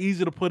 Okay. Not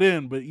easy to put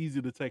in, but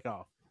easy to take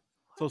off.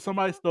 So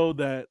somebody stole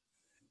that,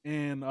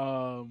 and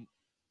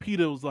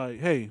PETA was like,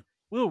 "Hey,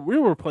 we'll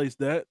replace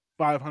that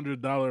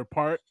 $500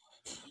 part."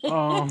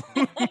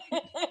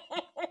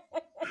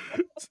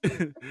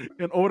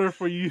 In order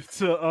for you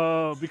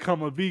to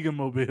become a vegan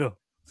mobile.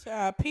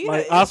 Child, Peter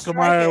Like is Oscar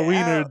Mayer striking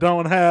Wiener out.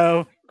 don't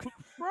have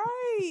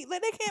Right.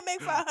 Like they can't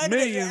make 500 an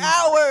Millions.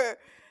 hour.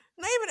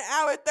 Not even an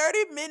hour,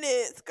 30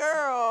 minutes.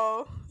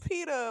 Girl.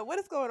 Peter, what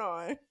is going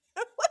on?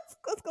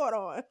 What's going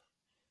on?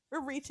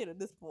 We're reaching at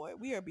this point.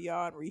 We are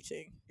beyond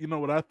reaching. You know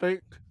what I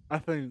think? I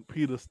think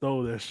PETA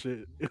stole that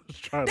shit. It was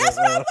trying That's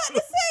to what I was about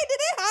to say. Did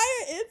they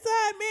hire an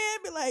inside man?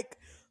 Be like,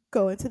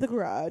 go into the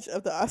garage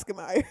of the Oscar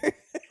Mayer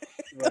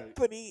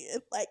company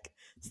and like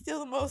steal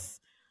the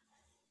most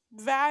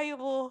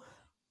valuable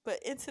but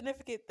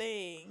insignificant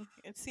thing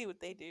and see what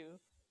they do.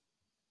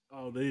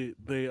 Oh, they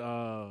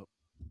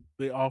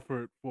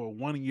offered for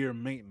 1 year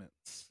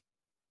maintenance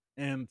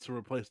and to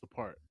replace the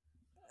part.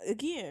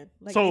 Again,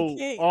 like So they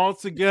can't.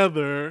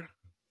 altogether,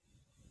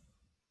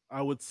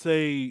 I would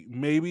say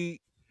maybe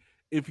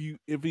if you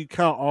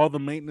count all the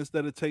maintenance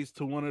that it takes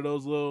to one of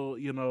those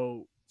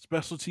little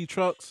specialty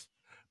trucks,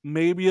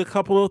 maybe a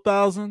couple of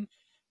thousand.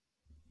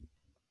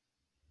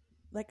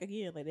 Like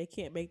again, like they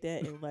can't make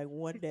that in like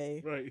one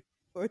day Right.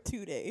 or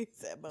 2 days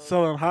at most.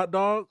 Selling hot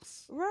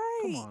dogs.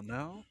 Right. Come on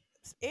now.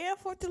 And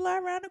 4th of July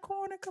around the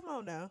corner. Come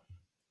on now.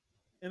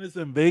 And it's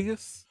in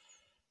Vegas.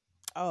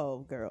 Oh,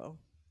 girl.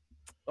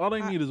 All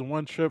they I, need is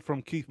one trip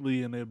from Keith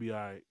Lee, and they'll be all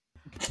right.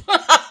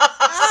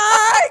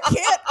 I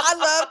can't. I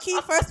love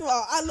Keith. First of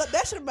all, I love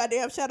that should be my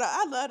damn shout out.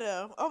 I love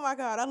him. Oh my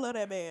god, I love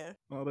that man.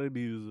 All they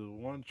need is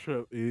one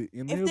trip, and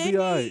If they'll they be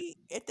all right. need,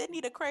 if they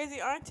need a crazy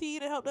auntie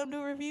to help them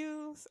do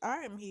reviews,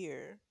 I am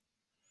here.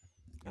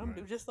 I'm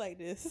gonna do just like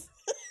this.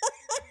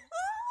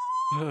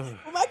 With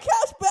my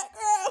couch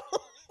background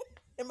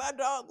and my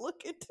dog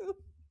looking too.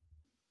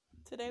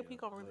 Today we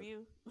gonna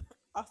review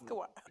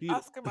Peter,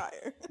 Oscar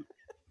Mayer.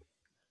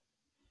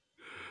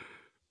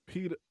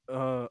 Peter,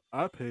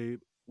 I paid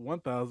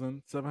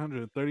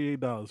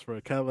 $1,738 for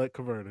a Cadillac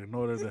converter in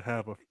order to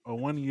have a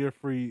 1 year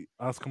free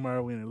Oscar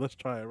Mayer winner. Let's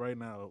try it right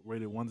now.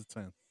 Rated 1 to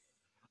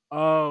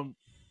 10.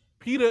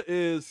 Peter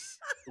is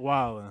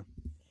wilding.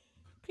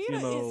 Peter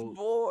is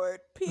bored.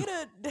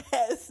 Peter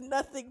has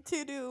nothing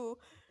to do.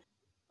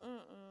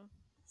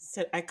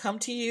 Said, I come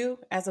to you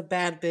as a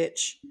bad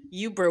bitch.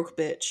 You broke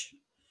bitch.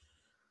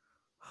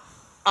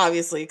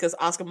 Obviously, because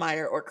Oscar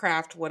Mayer or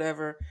Kraft,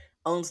 whatever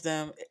owns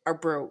them, are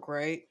broke,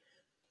 right?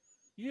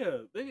 Yeah,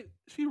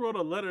 she wrote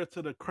a letter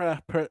to the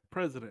Kraft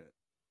president,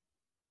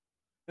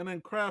 and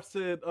then Kraft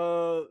said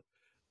that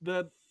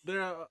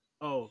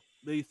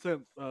they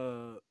sent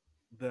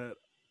that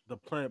the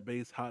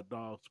plant-based hot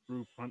dogs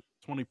grew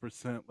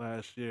 20%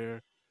 last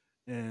year,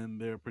 and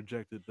they're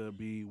projected to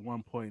be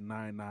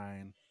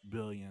 1.99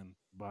 billion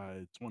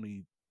by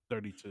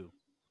 2032.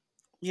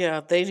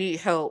 Yeah, they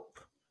need help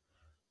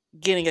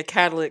getting a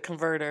catalytic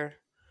converter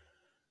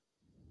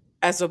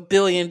as a $1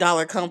 billion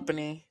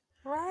company.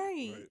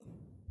 Right.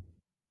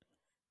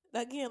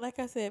 Again, like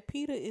I said,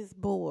 Peter is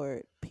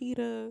bored.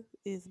 Peter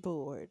is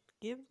bored.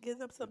 Give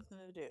them something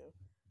to do.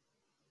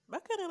 Why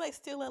couldn't like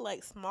still at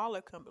like smaller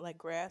company, like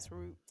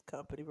grassroots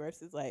company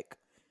versus like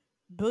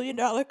 $1 billion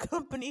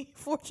company,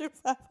 Fortune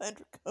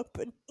 500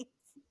 companies?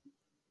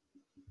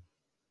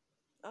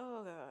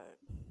 Oh god.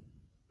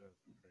 That's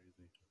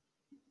crazy.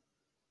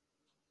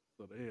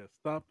 So they had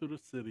stopped through the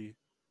city.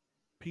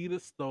 Peter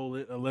stole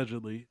it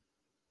allegedly,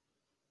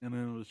 and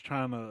then was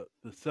trying to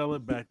sell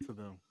it back to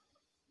them.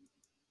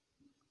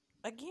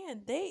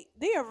 Again, they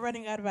are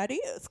running out of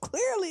ideas.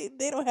 Clearly,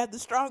 they don't have the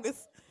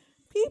strongest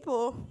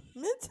people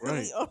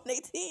mentally on their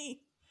team.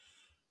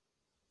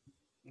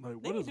 Like,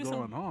 what is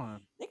going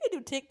on? They can do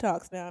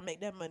TikToks now and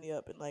make that money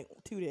up in like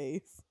 2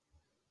 days.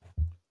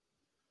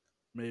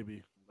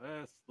 Maybe.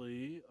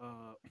 Lastly,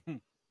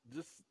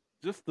 just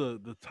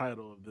the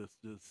title of this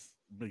just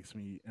makes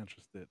me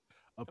interested.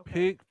 A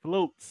pig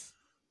floats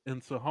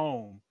into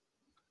home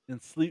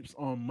and sleeps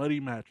on muddy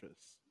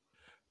mattress.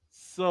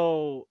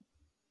 So,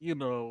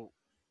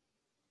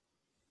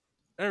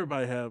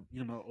 everybody have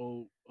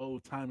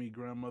old timey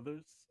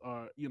grandmothers,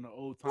 or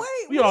old time.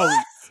 Wait,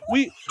 what?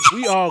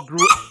 We all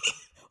grew.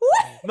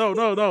 What?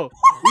 No.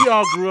 We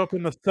all grew up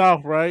in the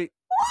South, right?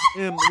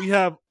 And we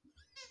have.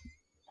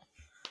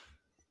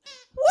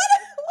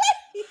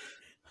 Wait,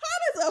 how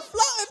does a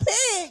floating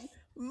pig,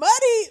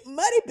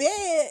 muddy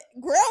bed,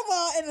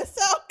 grandma in the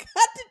South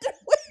got to do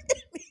with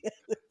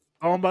it?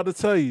 I'm about to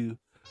tell you.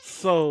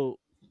 So,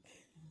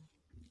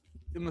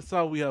 in the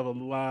South, we have a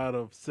lot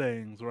of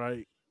sayings,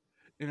 right?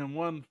 And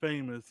one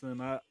famous,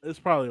 and it's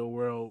probably a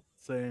world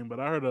saying, but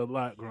I heard it a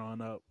lot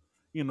growing up.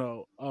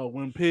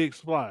 When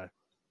pigs fly.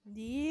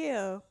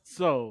 Yeah.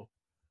 So,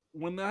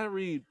 when I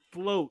read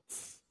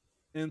floats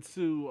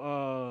into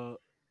a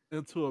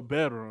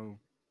bedroom,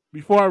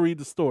 before I read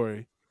the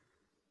story,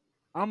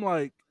 I'm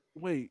like,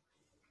 wait,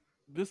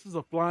 this is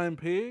a flying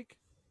pig?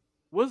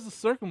 What's the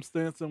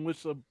circumstance in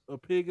which a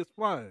pig is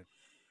flying?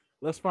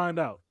 Let's find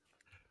out.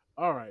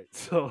 All right,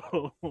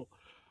 so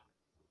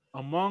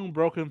among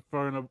broken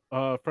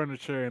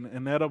furniture and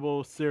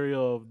inedible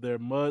cereal of their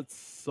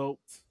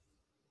mud-soaked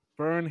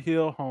Fern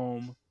Hill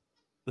home,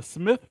 the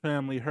Smith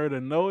family heard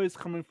a noise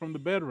coming from the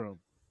bedroom.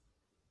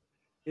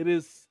 It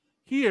is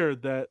here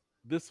that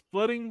this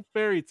flooding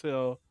fairy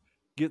tale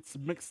gets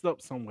mixed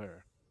up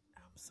somewhere.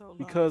 I'm so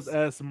Because lost.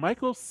 as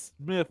Michael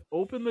Smith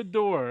opened the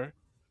door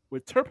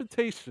with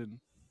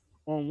trepidation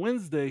on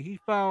Wednesday, he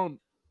found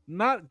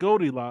not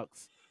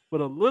Goldilocks,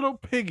 but a little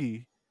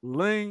piggy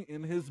laying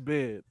in his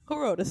bed.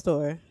 Who wrote the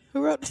story?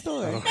 Who wrote the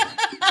story? Uh,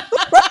 Who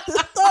wrote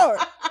the story?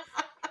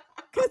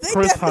 Because they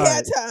Chris definitely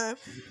Hyde. had time.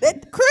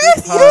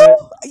 Chris, Hyde.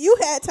 you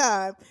had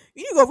time.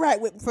 You need to go write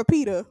for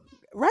Peter.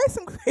 Write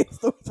some great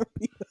stories for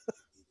Peter.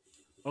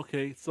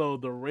 Okay, so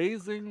the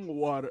rising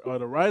water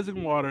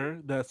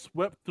that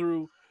swept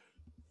through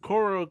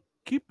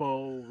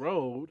Coroquipo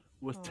Road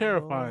was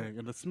terrifying,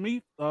 and the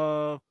Smith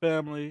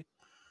family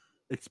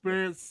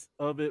experience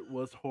of it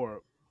was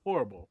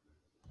horrible.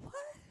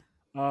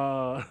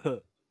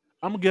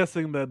 I'm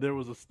guessing that there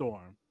was a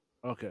storm.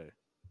 Okay,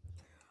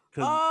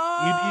 because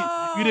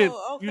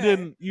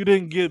you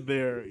didn't get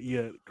there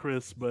yet,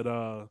 Chris. But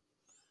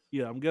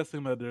yeah, I'm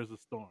guessing that there's a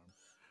storm.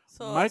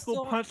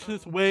 Michael punched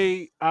his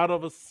way out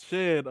of a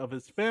shed of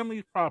his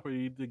family's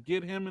property to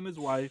get him and his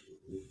wife,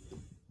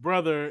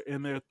 brother,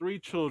 and their 3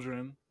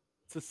 children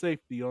to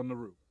safety on the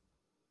roof.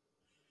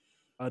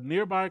 A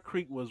nearby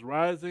creek was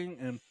rising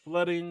and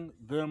flooding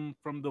them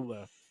from the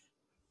left,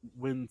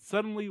 when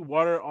suddenly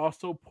water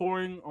also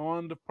pouring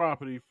on the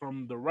property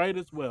from the right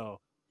as well.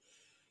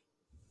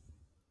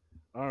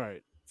 All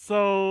right.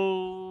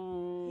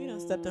 You done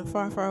stepped in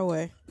far, So far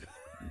away.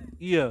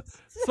 yeah. There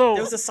So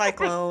was a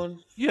cyclone.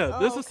 yeah,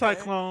 this Oh, is okay.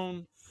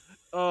 cyclone.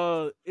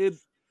 It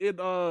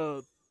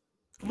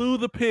flew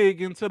the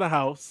pig into the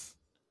house,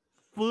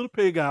 flew the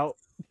pig out,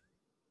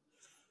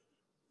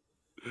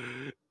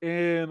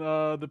 and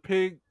the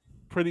pig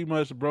pretty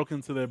much broke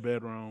into their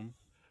bedroom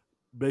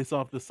based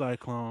off the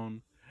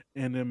cyclone,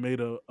 and then made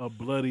a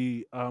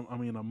bloody, a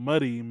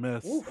muddy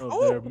mess Oof. of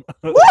their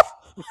Oh,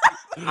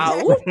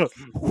 woof! Ow.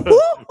 Woo!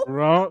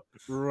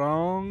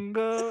 wrong.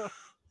 All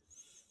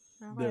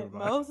Never right,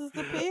 mind. Moses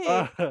the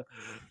pig.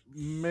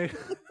 Made,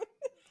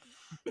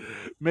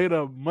 made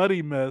a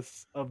muddy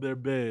mess of their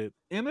bed,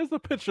 and there's a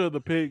picture of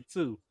the pig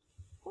too,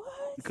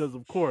 What? because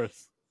of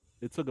course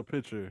they took a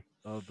picture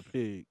of the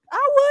pig.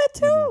 I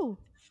would You know, too.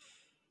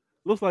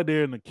 looks like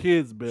they're in the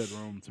kids'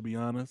 bedroom, to be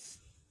honest,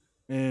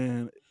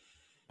 and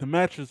the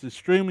mattress is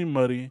extremely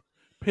muddy.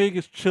 Pig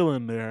is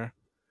chilling there.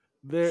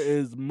 There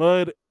is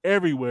mud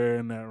everywhere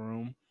in that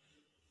room.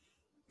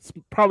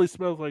 Probably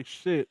smells like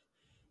shit.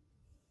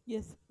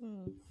 Yes.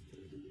 Mm.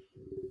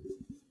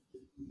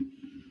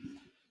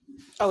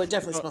 Oh, it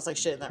definitely Uh, smells like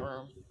shit in that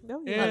room.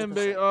 No, yeah. and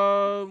they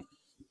 100%.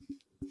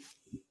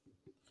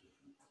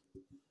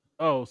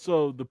 oh,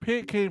 so the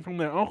pig came from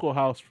their uncle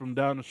house from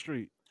down the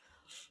street.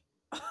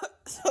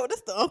 So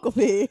this the Uncle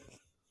Pig.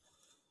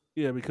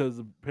 Yeah, because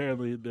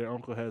apparently their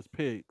uncle has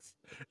pigs,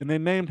 and they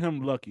named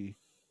him Lucky.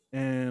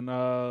 And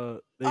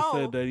they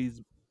said Oh, that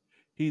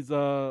he's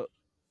uh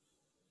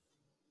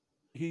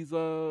he's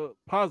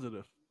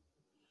positive,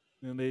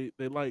 and they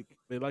like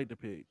the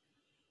pig.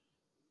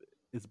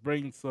 It's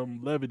bringing some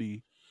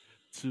levity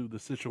to the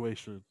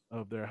situation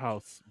of their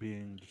house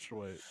being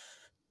destroyed.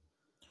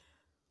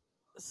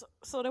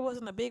 so there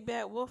wasn't a big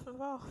bad wolf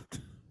involved.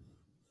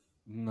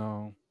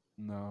 No,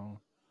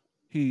 no.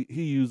 He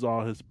used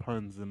all his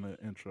puns in the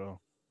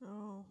intro.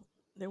 Oh,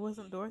 there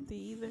wasn't Dorothy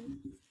either.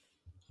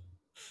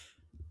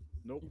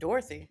 Nope.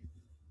 Dorothy.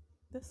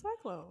 The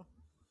cyclone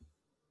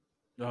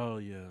Oh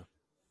yeah.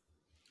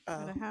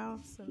 in the Oh.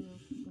 house and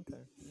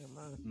okay, never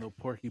mind. No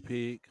Porky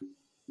Pig.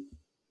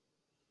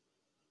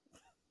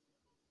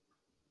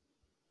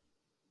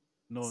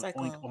 No Oink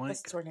Cyclone.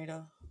 That's Oink.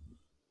 tornado.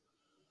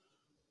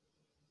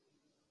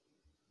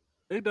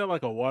 Ain't that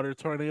like a water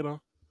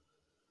tornado?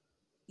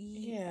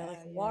 Yeah, like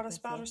a Yeah, I water think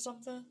spout so. or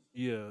something.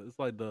 Yeah, it's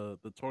like the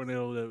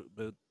tornado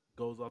that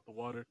goes off the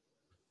water.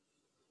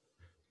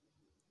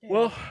 Yeah.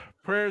 Well,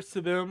 prayers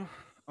to them.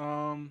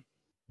 Um,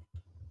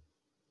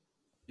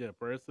 yeah,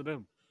 prayers to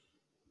them.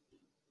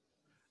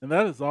 And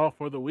that is all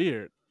for the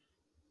weird.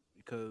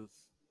 Because,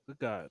 good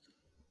God.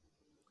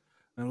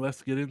 And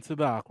let's get into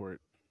the awkward.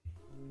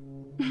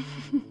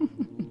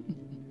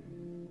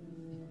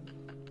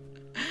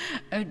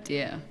 Oh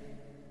dear.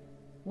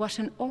 What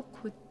an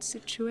awkward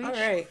situation. All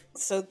right.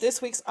 So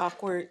this week's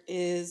awkward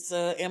is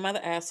 "Am I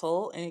the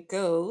asshole?" and it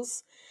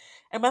goes,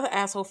 "Am I the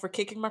asshole for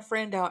kicking my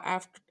friend out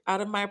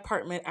of my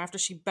apartment after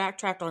she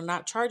backtracked on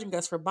not charging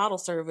us for bottle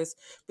service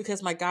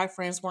because my guy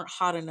friends weren't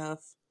hot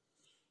enough?"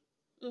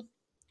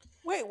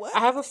 Wait, what? I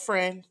have a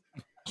friend.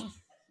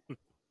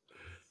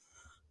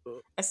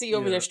 I see you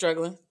over Yeah. there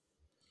struggling.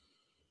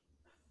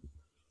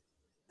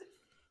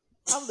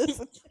 I'm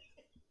listening.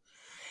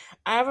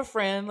 I have a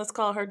friend, let's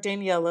call her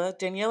Daniela.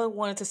 Daniela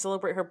wanted to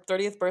celebrate her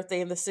 30th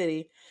birthday in the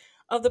city.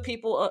 Of the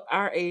people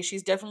our age,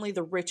 she's definitely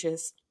the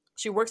richest.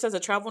 She works as a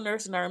travel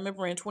nurse, and I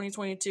remember in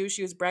 2022,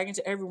 she was bragging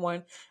to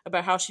everyone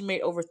about how she made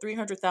over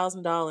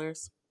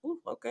 $300,000. Ooh,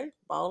 okay,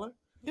 baller.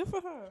 Good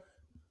for her.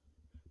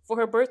 For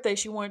her birthday,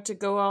 she wanted to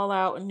go all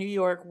out in New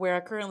York, where I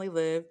currently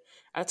live.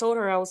 I told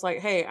her, I was like,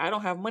 hey, I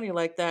don't have money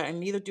like that, and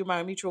neither do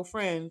my mutual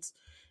friends.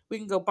 We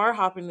can go bar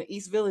hopping in the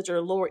East Village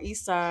or Lower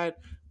East Side,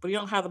 but you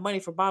don't have the money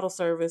for bottle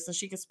service, and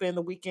she can spend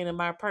the weekend in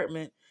my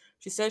apartment.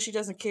 She says she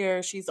doesn't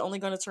care. She's only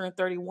going to turn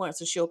 30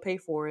 once, and she'll pay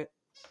for it.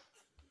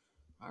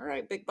 All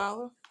right, big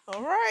baller.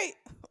 All right.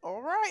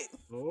 All right.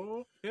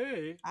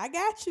 Okay. I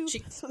got you.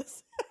 She-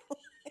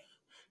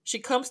 She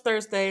comes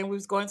Thursday, and we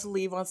was going to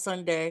leave on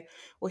Sunday.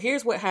 Well,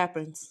 here's what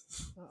happens.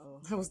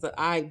 Uh-oh. That was the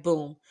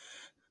boom.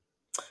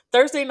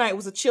 Thursday night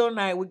was a chill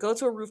night. We go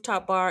to a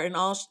rooftop bar, and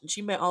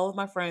she met all of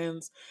my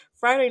friends.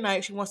 Friday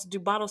night, she wants to do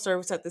bottle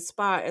service at this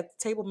spot. At the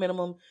table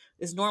minimum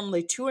is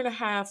normally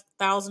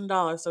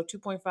 $2,500, so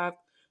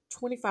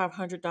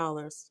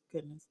 $2,500.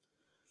 Goodness.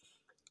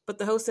 But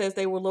the host says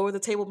they will lower the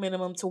table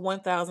minimum to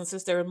 $1,000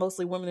 since there are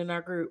mostly women in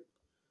our group.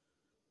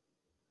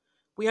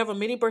 We have a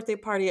mini birthday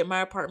party at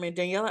my apartment.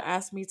 Daniela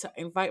asked me to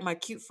invite my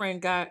cute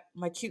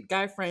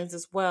guy friends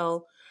as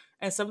well,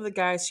 and some of the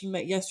guys she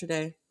met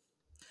yesterday.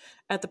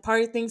 At the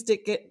party, things did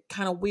get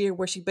kind of weird,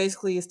 where she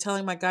basically is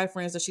telling my guy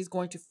friends that she's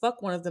going to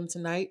fuck one of them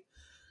tonight,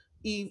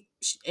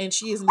 and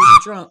she isn't even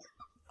drunk.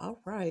 All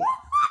right.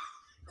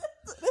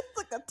 This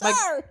took a My-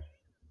 turn.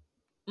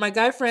 My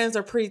guy friends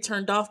are pretty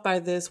turned off by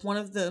this. One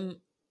of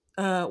them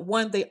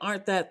one, they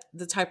aren't that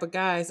the type of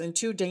guys, and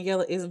two,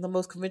 Daniela isn't the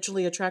most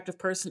conventionally attractive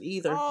person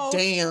either. Oh,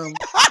 Damn.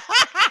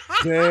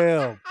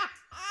 Damn.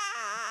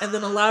 And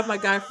then a lot of my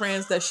guy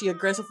friends that she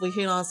aggressively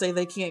hit on say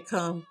they can't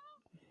come.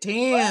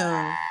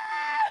 Damn.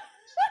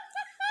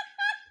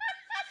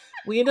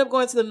 We end up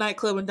going to the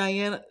nightclub, and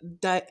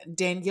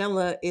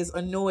Daniela is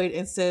annoyed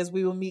and says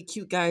we will meet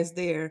cute guys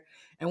there.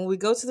 And when we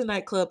go to the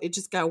nightclub, it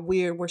just got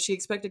weird where she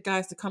expected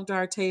guys to come to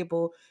our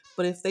table,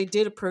 but if they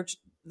did approach,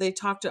 they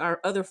talked to our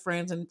other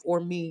friends or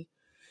me.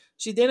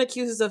 She then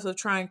accuses us of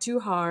trying too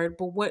hard,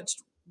 but what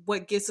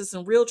gets us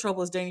in real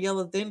trouble is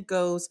Daniela then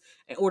goes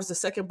and orders a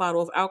second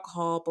bottle of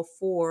alcohol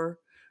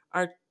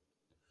our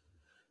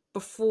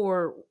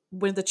before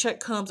when the check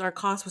comes, our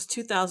cost was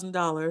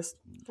 $2,000.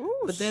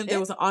 But then there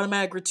was an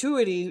automatic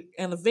gratuity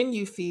and a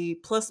venue fee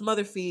plus some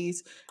other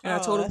fees, and our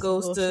total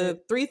goes to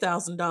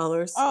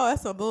 $3,000. Oh,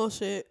 that's some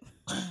bullshit.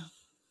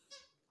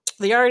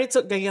 They already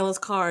took Daniela's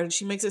card, and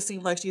she makes it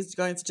seem like she's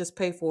going to just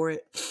pay for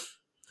it.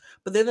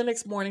 But then the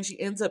next morning, she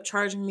ends up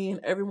charging me and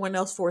everyone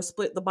else for a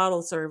split the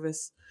bottle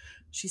service.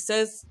 She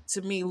says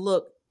to me,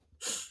 "Look,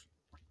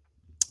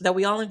 that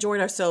we all enjoyed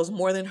ourselves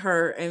more than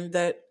her," and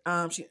that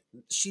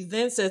she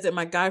then says that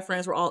my guy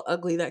friends were all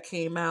ugly that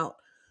came out.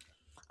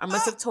 I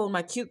must have told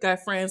my cute guy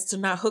friends to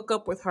not hook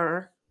up with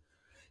her.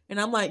 And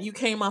I'm like, you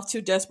came off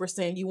too desperate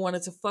saying you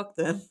wanted to fuck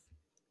them.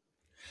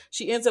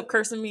 She ends up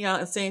cursing me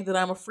out and saying that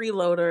I'm a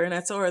freeloader, and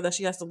I tell her that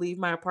she has to leave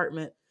my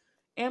apartment.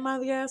 Am I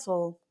the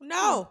asshole?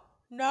 No.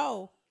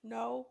 Well,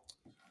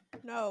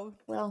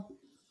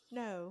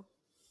 No.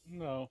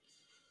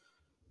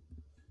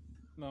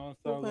 No, it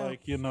sounds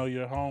like, your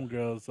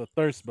homegirl's a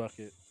thirst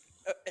bucket.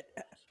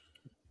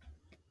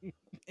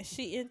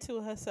 She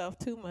into herself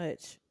too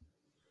much.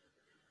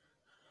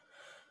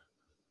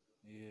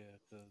 Yeah.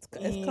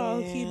 It's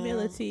called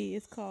humility.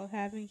 It's called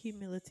having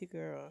humility,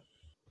 girl.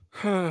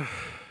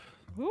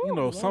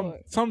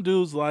 Some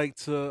dudes like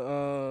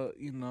to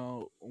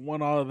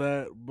want all of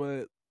that,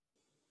 but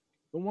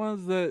the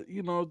ones that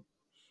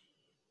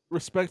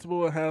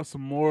respectable and have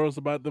some morals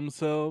about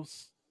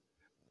themselves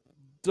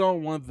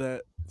don't want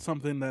that,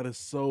 something that is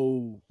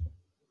so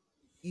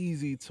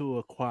easy to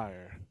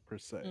acquire per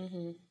se.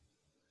 Mm-hmm.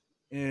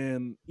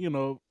 And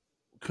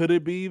could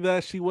it be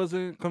that she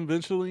wasn't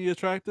conventionally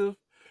attractive?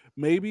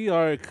 Maybe.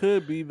 Or it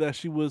could be that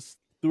she was,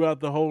 throughout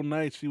the whole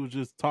night, she was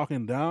just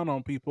talking down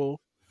on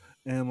people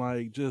and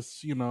like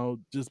just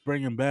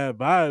bringing bad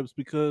vibes.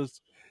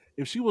 Because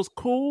if she was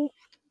cool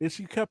and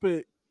she kept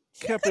it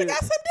got some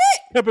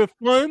dick. kept it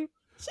fun,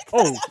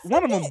 One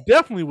one of them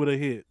definitely would have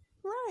hit.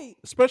 Right.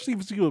 Especially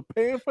if she was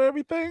paying for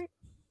everything.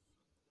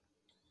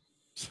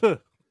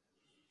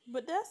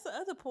 But that's the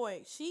other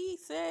point. She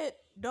said,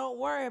 "Don't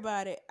worry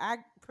about it." I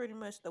pretty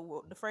much the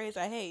phrase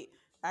I hate.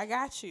 I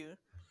got you.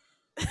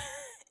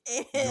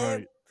 And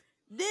Right.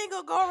 then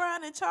go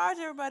around and charge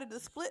everybody to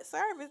split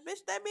service,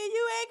 bitch. That mean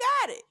you ain't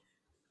got it.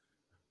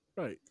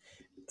 Right.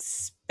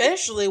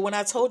 Especially when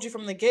I told you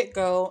from the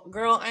get-go,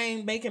 girl, I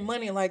ain't making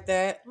money like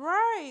that.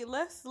 Right.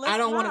 Let's I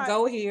don't want to not.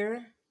 go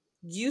here.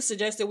 You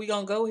suggested we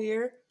gonna go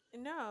here.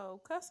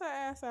 No, cuss her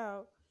ass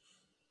out.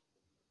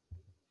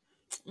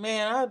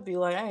 Man, I'd be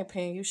like, I ain't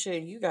paying you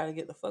shit. You got to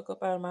get the fuck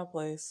up out of my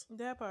place.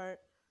 That part.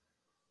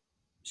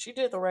 She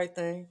did the right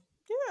thing.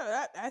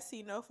 Yeah, I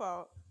see no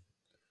fault.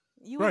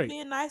 You Right. was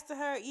being nice to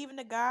her. Even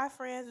the guy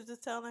friends was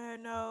just telling her,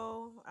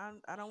 "No,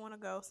 I don't want to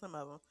go." Some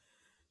of them.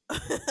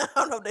 I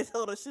don't know if they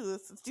told her she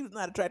was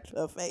not attracted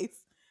to her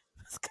face.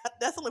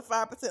 That's only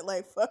 5%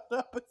 like fucked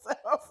up. And so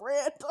her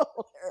friend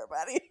told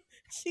everybody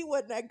she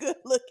wasn't that good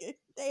looking.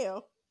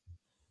 Damn,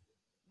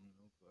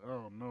 I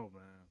don't know,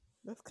 man.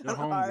 that's kind Your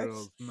of harsh.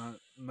 homegirl's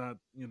not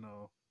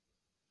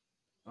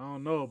I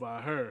don't know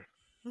about her.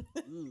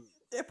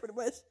 They're pretty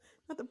much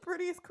not the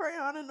prettiest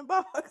crayon in the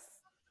box.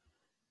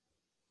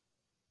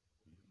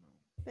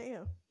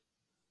 Damn,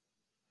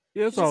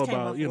 Yeah, it's She all just came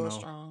about off a little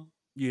strong.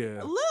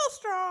 Yeah. a little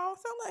strong.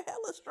 Sound like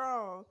hella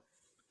strong.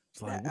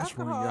 It's like, That which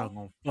one of y'all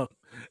alcohol. gonna fuck?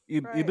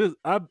 It Right. is.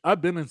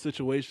 I've been in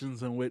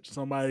situations in which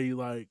somebody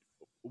like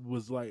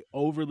was like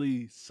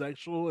overly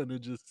sexual, and it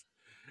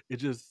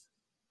just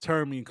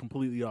turned me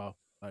completely off.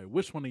 Like,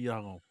 which one of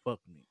y'all gonna fuck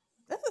me?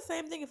 That's the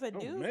same thing if a Oh,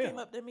 dude man. came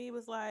up to me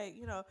was like,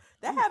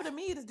 that happened to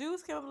me. This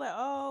dudes came up like,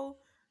 "Oh,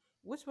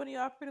 which one of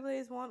y'all pretty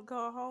ladies want to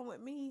go home with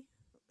me?"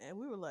 And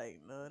we were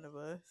like, "None of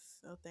us.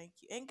 No, thank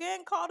you." And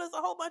again, called us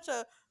a whole bunch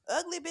of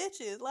ugly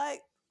bitches.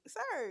 Like,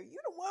 sir, you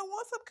the one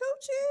want some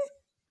coochie,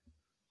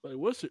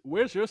 Like,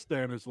 where's your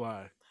standards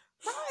lie?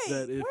 right?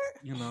 That if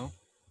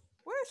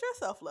Where's your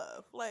self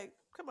love? Like,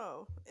 come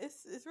on.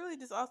 It's really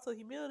just also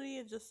humility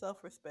and just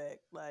self respect.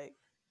 Like,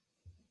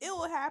 it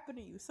will happen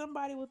to you.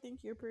 Somebody will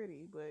think you're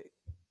pretty, but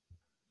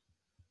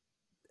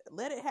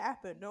let it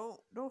happen.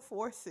 Don't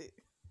force it.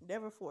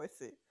 Never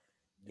force it.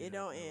 Yeah, It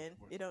don't never end.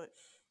 force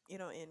It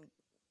don't end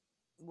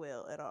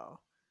well at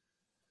all.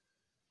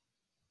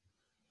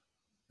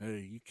 hey,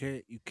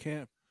 you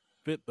can't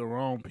fit the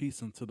wrong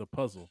piece into the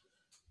puzzle.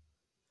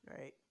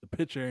 Right. The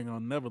picture ain't gonna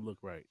never look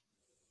right.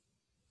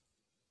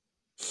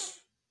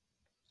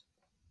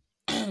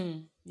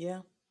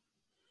 Yeah.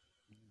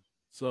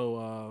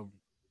 So,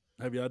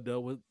 have y'all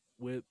dealt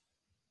with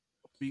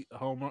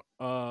home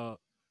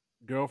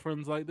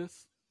girlfriends like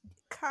this?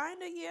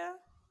 Kinda, yeah.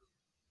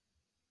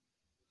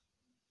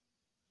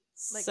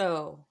 Like,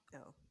 So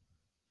no.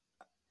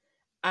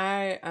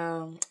 I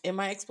in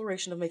my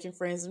exploration of making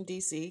friends in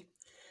DC,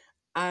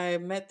 I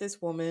met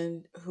this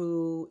woman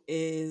who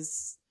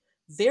is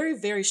very,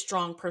 very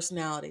strong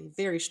personality,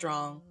 very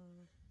strong.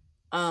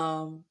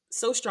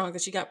 So strong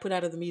that she got put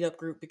out of the meetup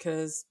group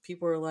because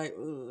people were like,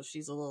 "Ooh,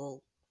 she's a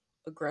little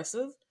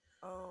aggressive."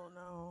 Oh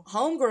no.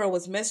 Homegirl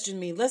was messaging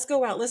me, "Let's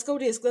go out, let's go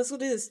this,"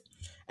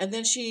 and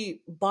then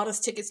she bought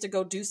us tickets to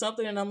go do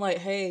something, and I'm like,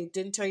 "Hey,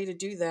 didn't tell you to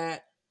do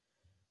that."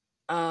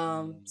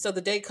 So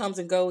the day comes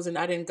and goes, and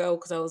I didn't go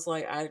because I was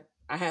like, I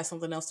had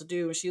something else to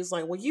do, and she was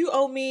like, "Well, you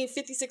owe me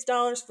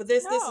 $56 for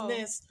this, this, and No.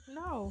 this."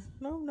 No.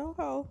 No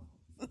ho.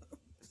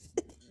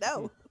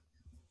 No.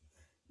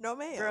 No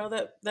ma'am. Girl,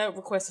 that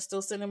request is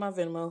still sitting in my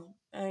Venmo.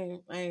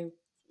 I ain't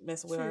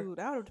messing with her. Shoot,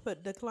 I would have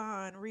put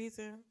decline,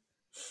 reason,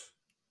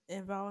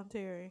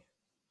 involuntary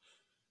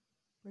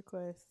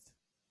request.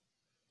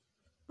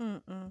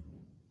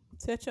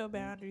 Set your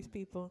boundaries,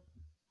 people.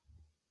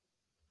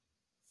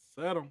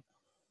 Set 'em.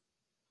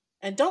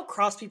 And don't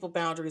cross people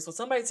boundaries. When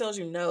somebody tells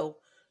you no,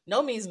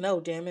 no means no,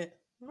 damn it.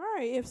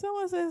 Right. If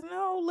someone says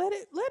no, let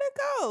it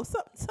go.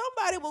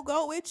 Somebody will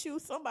go with you.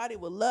 Somebody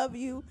will love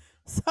you.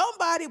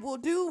 Somebody will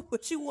do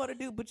what you want to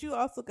do, but you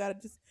also gotta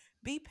just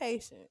be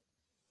patient.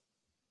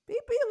 Be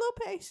a little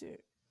patient.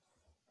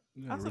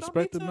 Yeah, Also,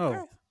 respect the don't be too no.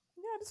 aggressive.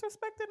 Yeah, just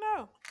respect the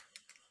no.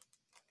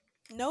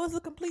 No is a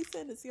complete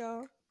sentence,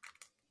 y'all.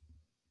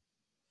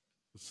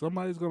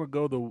 Somebody's gonna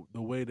go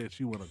the way that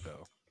you want to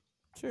go.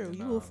 True. And,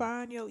 You will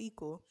find your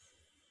equal.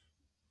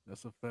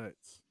 That's a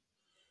fact.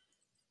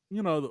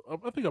 You know,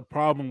 I think a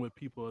problem with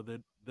people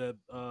that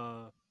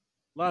a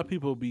lot of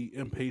people be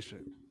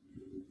impatient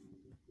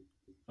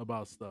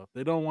about stuff.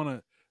 They don't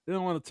want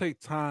to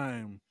take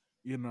time.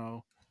 You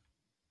know,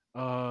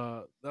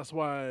 that's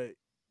why.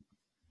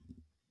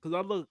 Because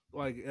I look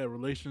like at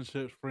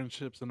relationships,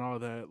 friendships, and all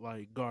that,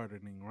 like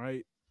gardening,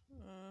 right?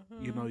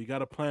 You know, you got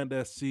to plant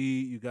that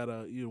seed. You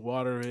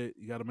water it.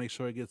 You got to make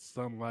sure it gets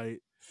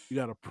sunlight. You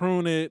got to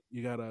prune it.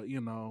 You got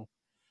to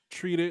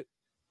treat it.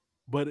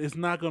 But it's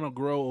not gonna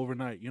grow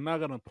overnight. You're not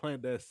gonna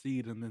plant that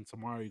seed and then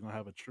tomorrow you're gonna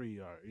have a tree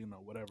or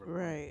whatever.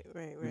 Right.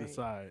 You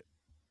decide.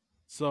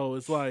 So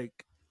it's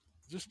like,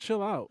 just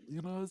chill out.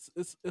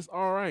 It's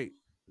all right.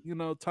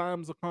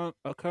 Time's a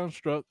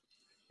construct,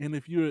 and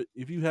if you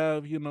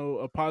have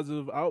a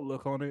positive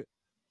outlook on it,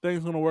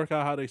 things gonna work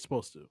out how they're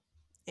supposed to.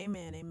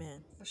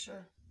 Amen. For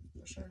sure.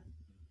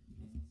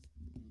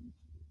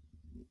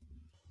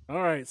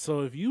 All right.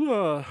 So if you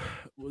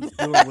was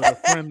dealing with a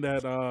friend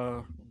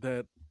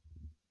that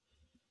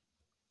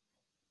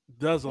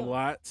does a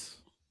lot.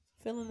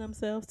 Feeling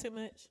themselves too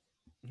much.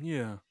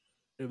 Yeah.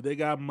 If they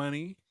got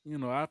money,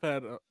 I've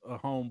had a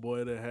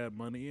homeboy that had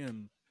money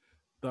and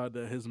thought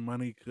that his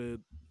money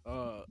could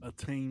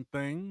attain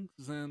things,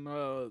 and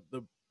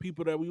the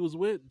people that we was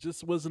with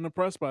just wasn't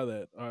impressed by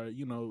that. Or,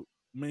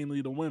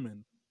 mainly the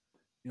women.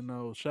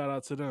 Shout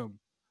out to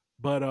them.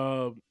 But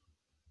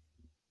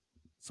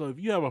so if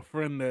you have a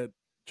friend that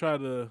try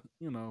to,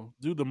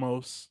 do the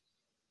most,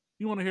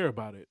 you want to hear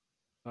about it.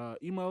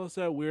 Email us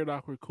at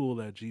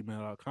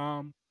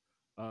weirdawkwardcool@gmail.com.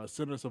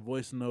 Send us a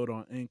voice note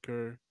on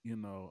Anchor.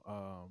 Send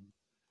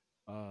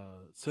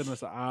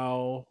us an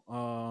owl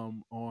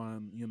on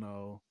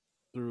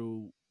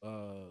through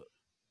I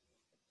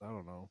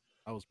don't know.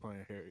 I was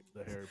playing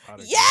the Harry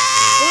Potter.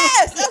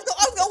 Yes, I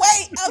was gonna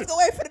wait. I was gonna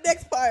wait for the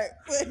next part.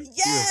 But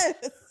yes.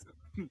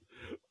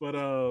 But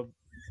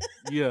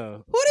yeah,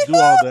 Hootie do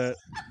all that.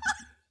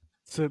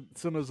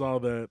 Send us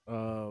all that.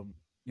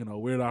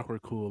 Weird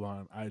Awkward Cool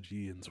on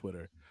IG and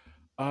Twitter.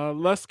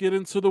 Let's get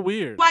into the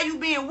weird. Why you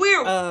being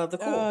weird? The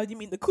cool. You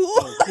mean the cool?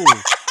 Oh, cool.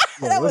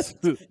 Yeah, That was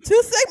 2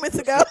 segments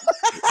ago.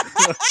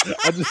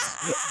 I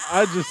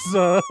just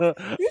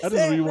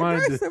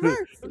rewinded.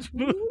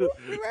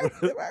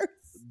 Reverse.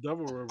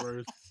 Double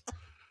reverse.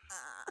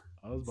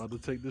 I was about to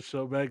take this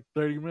show back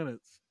 30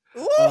 minutes.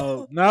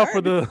 Ooh, Now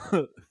for the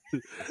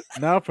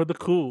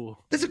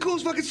cool. That's the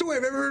coolest fucking story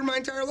I've ever heard in my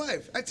entire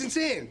life. That's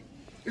insane.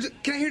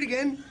 Can I hear it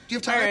again? Do you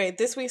have time? All right,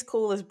 this week's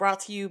cool is brought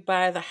to you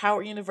by the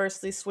Howard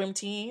University swim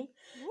team.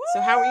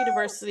 So Howard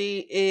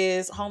University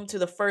is home to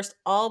the first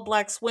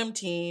all-black swim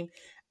team,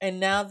 and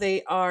now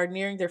they are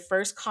nearing their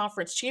first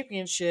conference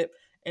championship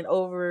in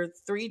over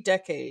 3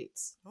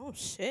 decades. Oh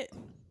shit!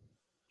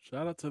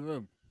 Shout out to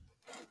them,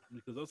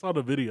 because I saw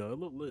the video. It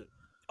looked lit.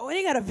 Oh,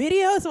 they got a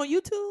video. It's on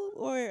YouTube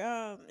or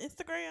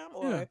Instagram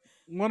or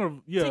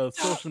TikTok.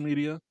 Social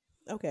media.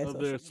 Okay, of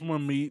their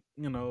swim meet.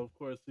 Of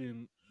course,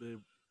 seeing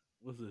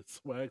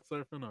swag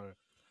surfing, or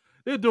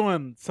they're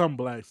doing some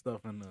black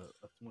stuff in a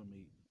swim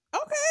meet.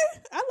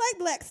 Okay, I like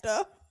black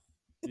stuff.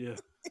 Yeah.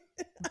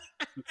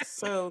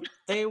 So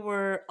they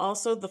were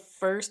also the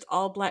first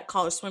all-black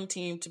college swim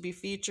team to be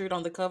featured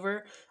on the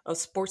cover of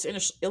Sports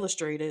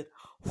Illustrated.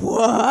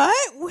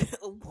 What?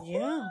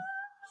 Yeah.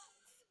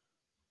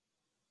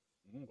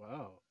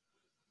 Wow.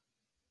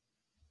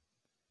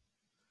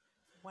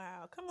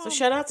 Wow, come So on,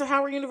 shout out to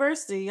Howard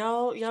University.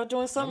 Y'all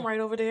doing something right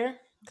over there.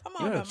 come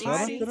on, Yeah, the shout out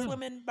mighty to them.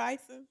 swimming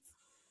bisons.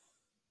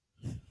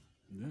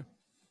 Yeah.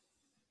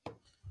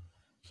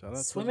 Shout out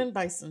to Swimming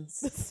bisons.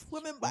 The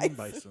swimming the bisons.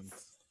 Bisons.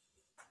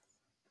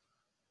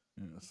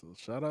 Yeah, so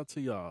shout out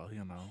to y'all,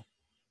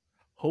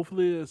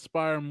 Hopefully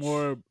inspire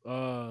more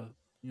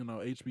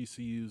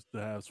HBCUs to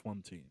have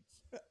swim teams.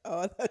 Oh,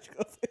 I thought you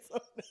were gonna say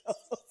something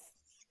else.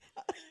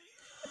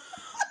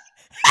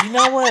 You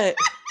know what?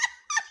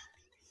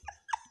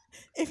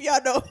 If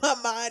y'all know my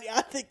mind,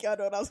 I think y'all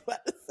know what I was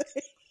about to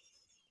say.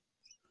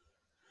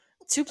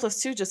 2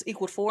 + 2 just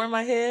equaled 4 in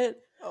my head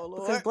Oh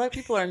Lord. because black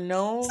people are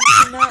known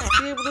to not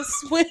be able to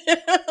swim.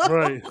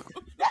 Right. That's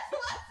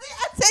what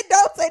I said.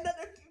 Don't say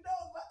nothing. You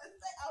know what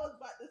I was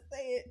about to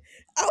say it.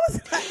 I was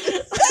about to say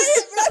it, but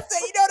I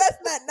said, that's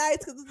not nice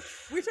because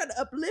we're trying to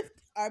uplift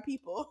our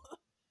people.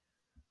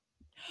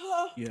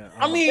 Yeah.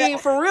 I mean,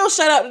 for real,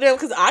 shout out to them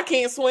because I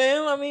can't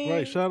swim. I mean,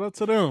 right. Shout out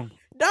to them.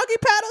 Doggy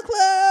paddle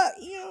club.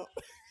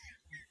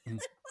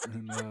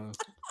 And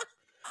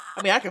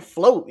I mean, I can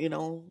float. I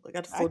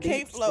got the I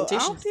can't float. I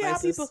don't see how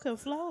people can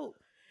float.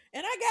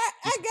 And I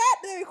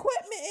got the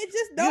equipment. It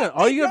just don't. yeah,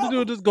 all you have to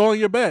do is just go on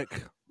your back.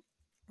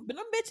 But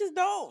them bitches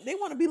don't. They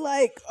want to be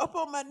like up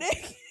on my neck.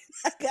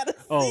 I gotta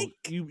Oh, sink.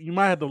 you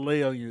might have to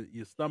lay on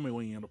your stomach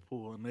when you're in the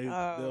pool, and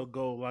Oh. they'll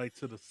go like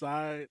to the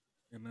side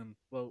and then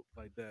float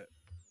like that.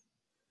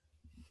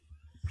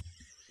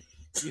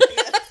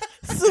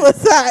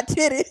 Suicide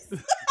titties.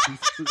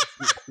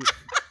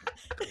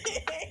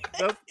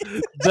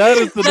 That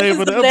is the name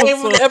of the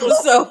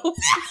episode.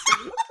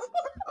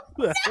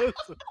 That is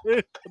the name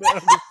of the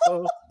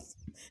episode.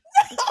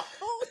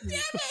 Oh, damn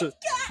it. God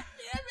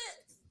damn it.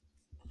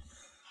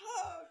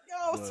 Oh, no.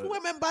 But-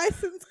 Swimming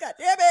bisons. God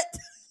damn it.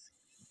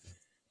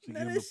 She None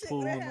get of in the this shit pool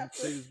gonna and them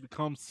happen. titties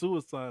become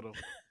suicidal.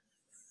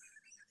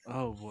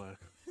 Oh boy.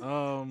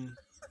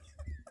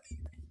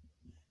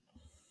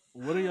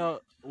 What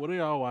are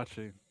y'all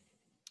watching?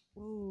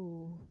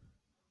 Ooh.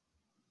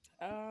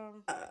 I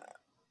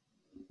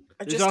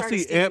Did just y'all started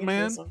see Stevie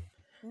Ant-Man? Wilson.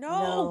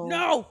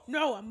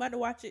 No. I'm about to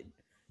watch it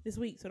this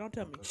week, so don't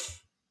tell me.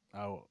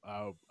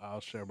 I'll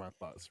share my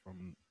thoughts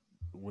from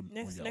when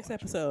Next y'all watch it.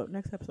 episode.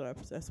 Next episode,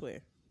 I swear.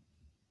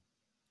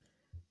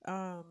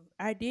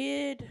 I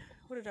did.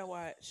 What did I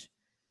watch?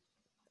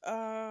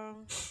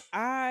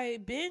 I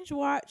binge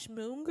watched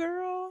Moon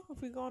Girl.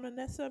 If we go on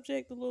that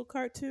subject, the little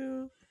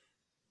cartoon.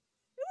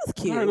 It was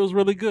I cute. heard it was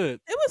really good.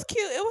 It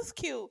was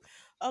cute.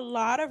 A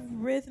lot of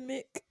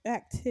rhythmic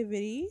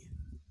activity.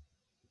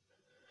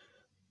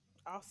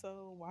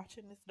 Also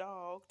watching this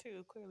dog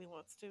too. Clearly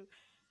wants to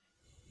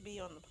be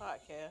on the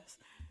podcast.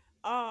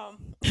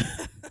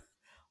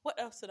 What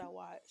else did I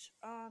watch?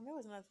 There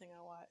was another thing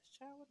I watched.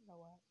 Child, what did I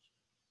watch?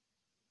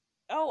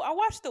 Oh, I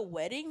watched The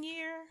Wedding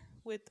Year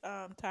with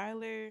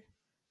Tyler.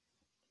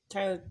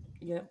 Tyler,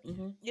 yeah.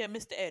 Mm-hmm. Yeah,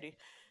 Mr. Eddie.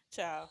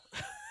 Child.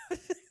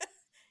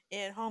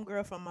 And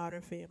Homegirl from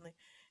Modern Family.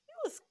 It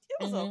was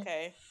Mhm.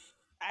 okay.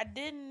 I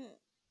didn't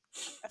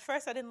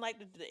like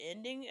the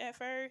ending at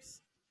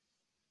first.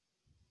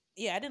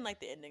 Yeah, I didn't like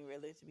the ending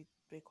really, to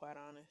be quite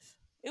honest.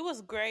 It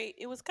was great.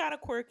 It was kind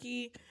of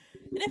quirky,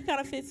 and it kind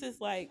of fits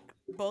as like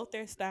both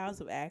their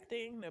styles of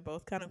acting. They're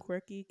both kind of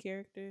quirky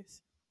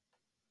characters,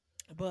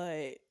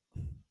 but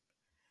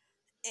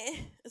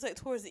it's like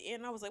towards the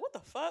end, I was like, "What the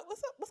fuck?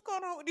 What's up? What's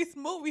going on with these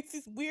movies?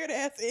 These weird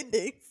ass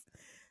endings."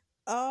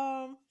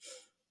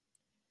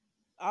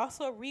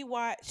 Also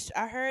rewatched.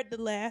 I heard the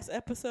last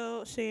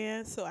episode,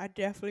 Shan, so I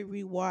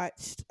definitely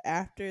rewatched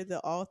After the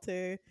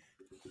Altar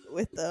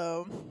with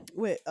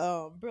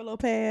Brillo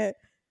Pad.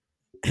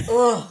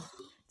 Ugh.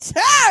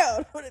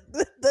 Child,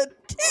 the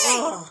tea,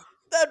 Ugh.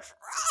 the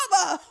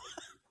drama.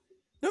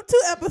 Them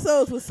 2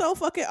 episodes was so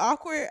fucking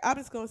awkward. I'm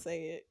just gonna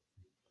say it.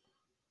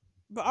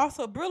 But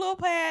also Brillo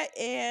Pad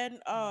and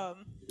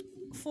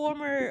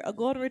former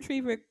golden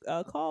retriever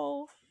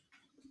Cole.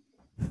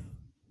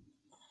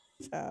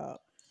 Child.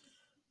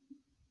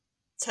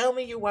 Tell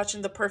me you're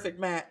watching The Perfect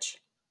Match.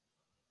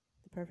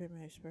 The Perfect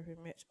Match.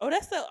 Oh,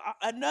 that's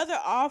another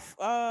off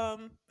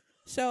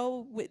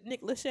show with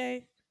Nick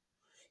Lachey.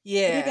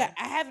 Yeah.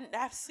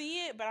 I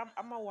see it, but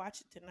I'm gonna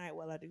watch it tonight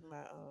while I do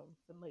my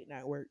some late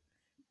night work.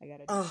 I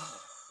gotta do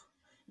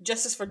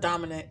Justice for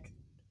Dominic.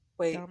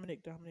 Wait.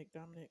 Dominic.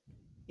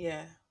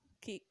 Yeah.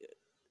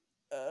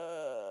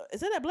 Is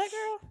that black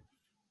girl?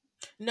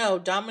 No,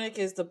 Dominic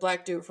is the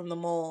black dude from The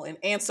Mole, and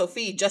Anne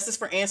Sophie. Justice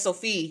for Anne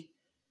Sophie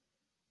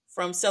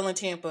from Selling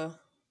Tampa.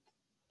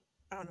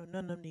 I don't know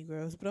none of them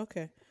Negroes, but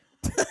okay.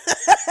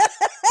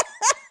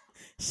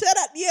 Shut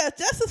up. Yeah,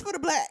 justice for the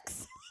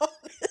blacks.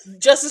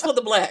 Justice for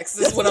the blacks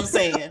is what I'm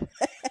saying.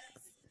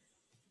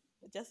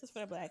 Justice for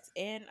the blacks.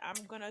 And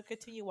I'm going to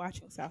continue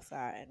watching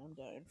Southside, and I'm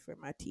done for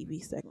my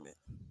TV segment.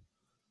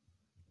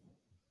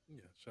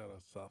 Yeah, shout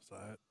out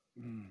Southside.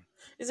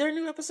 Is there a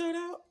new episode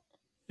out?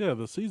 Yeah,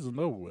 the season's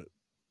over with.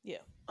 Yeah.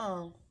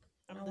 Oh.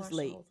 I'm I just watched the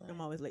late. whole thing.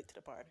 I'm always late to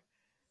the party.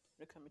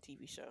 To come a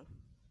TV show.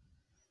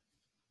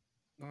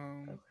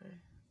 Okay.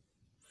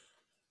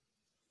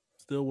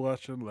 Still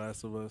watching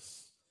Last of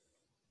Us.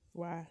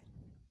 Why?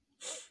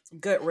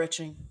 Gut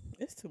wrenching.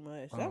 It's too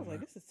much. Oh, I was man. like,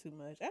 this is too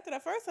much. After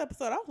that first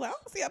episode, I was like, I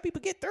want to see how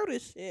people get through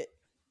this shit.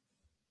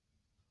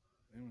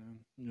 Hey, man,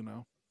 you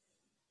know,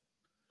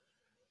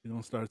 you're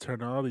gonna start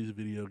turning all these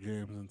video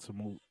games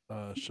into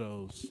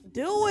shows.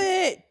 Do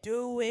it.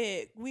 Do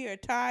it. We are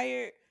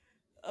tired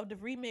of the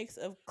remix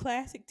of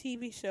classic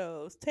TV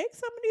shows. Take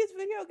some of these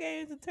video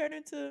games and turn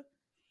into.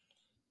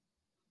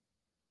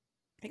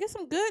 I get there's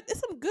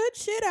some good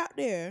shit out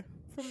there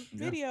from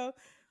video.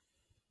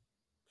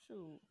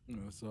 Shoot. You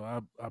know, so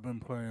I've been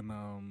playing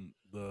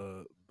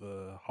the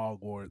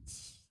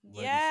Hogwarts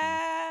Legacy.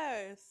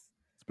 Yes.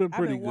 It's been I've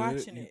pretty been good.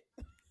 watching it.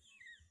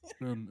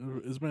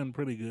 It's been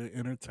pretty good,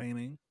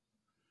 entertaining.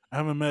 I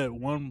haven't met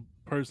one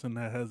person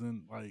that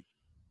hasn't like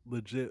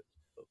legit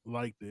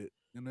liked it,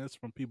 and that's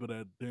from people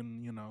that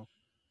didn't,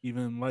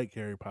 even like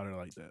Harry Potter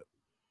like that.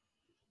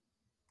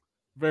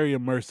 Very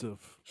immersive.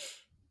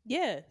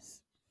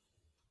 Yes.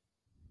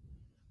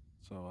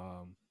 So,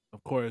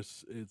 of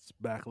course, it's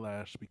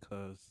backlash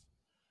because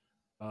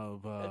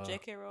of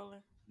J.K.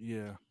 Rowling.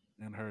 yeah,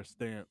 and her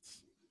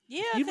stance.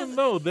 Yeah, Even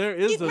though there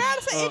is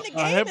Madison in the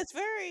game is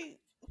very.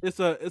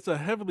 It's a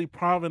heavily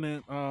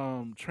prominent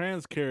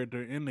trans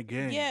character in the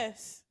game.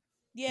 Yes.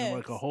 Yes. And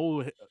like a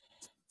whole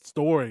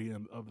story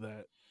of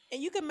that.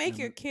 And you can make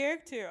your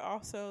character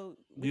also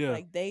with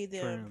like they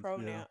them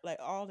pronoun, like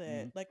all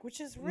that, like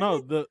which is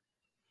really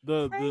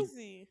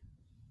crazy.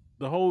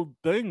 The whole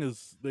thing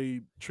is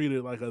they treat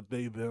it like a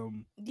they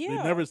them. Yeah.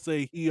 They never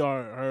say he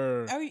or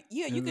her.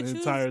 You can the choose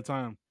entire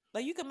time.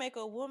 Like you can make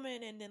a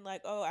woman and then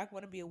like, oh, I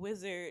want to be a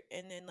wizard,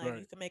 and then like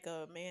you can make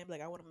a man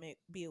like I want to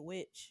be a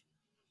witch,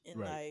 and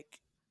like,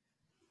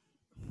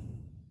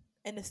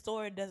 and the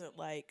story doesn't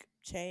like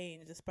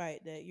change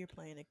despite that you're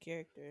playing a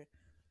character.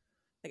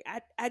 Like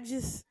I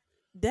just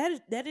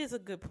that is a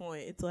good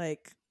point. It's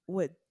like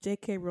what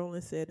J.K.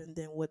 Rowling said, and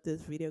then what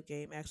this video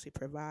game actually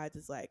provides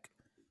is like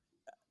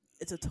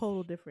it's a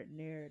total different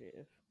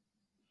narrative.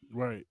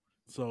 Right.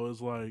 So it's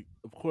like,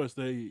 of course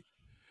you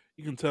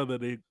can tell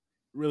that they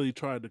really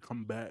tried to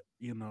combat,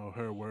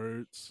 her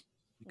words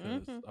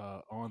because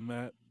on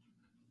that,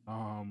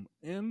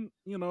 and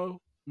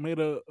made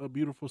a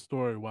beautiful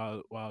story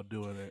while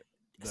doing it.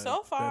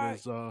 So far,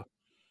 so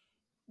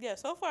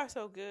far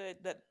so good.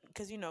 That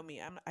because you know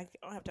me, I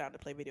don't have time to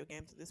play video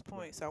games at this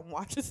point, so I'm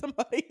watching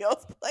somebody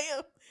else play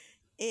them.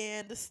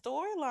 And the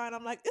storyline,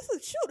 I'm like, this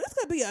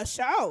could be a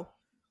show.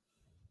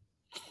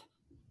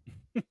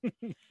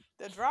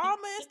 The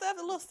drama and stuff,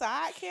 the little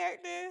side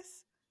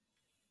characters.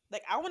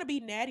 Like I want to be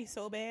Natty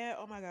so bad.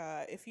 Oh my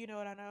god, if you know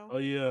what I know. Oh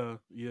yeah.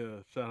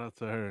 Shout out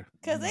to her.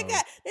 Because they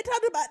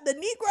talked about the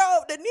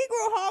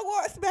Negro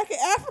Hogwarts back in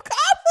Africa.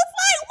 I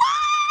was like, what?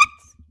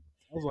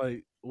 I was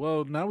like,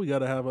 well, now we got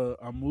to have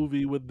a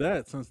movie with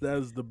that since that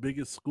is the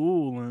biggest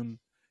school, and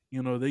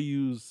they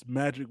use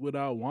magic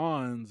without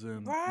wands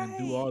and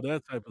do all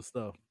that type of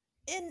stuff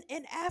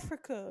in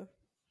Africa.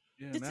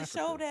 Yeah, just to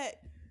show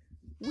that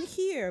we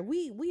here,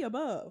 we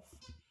above.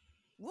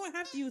 We don't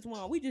have to use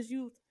wand. We just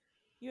use,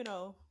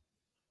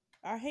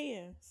 our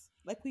hands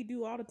like we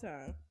do all the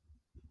time.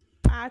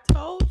 I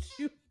told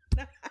you.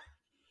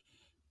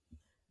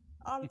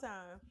 All the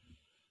time.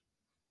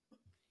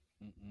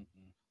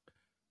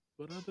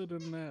 But other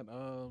than that,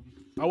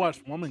 I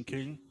watched Woman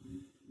King.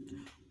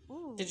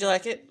 Ooh. Did you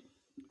like it?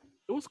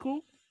 It was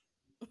cool.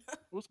 It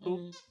was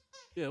cool.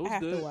 Yeah, it was I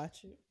have good. to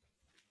watch it.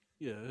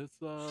 Yeah, it's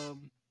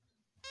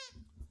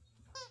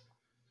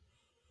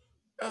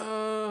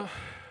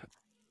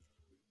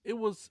it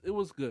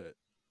was good.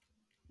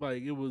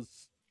 Like it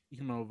was,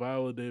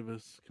 Viola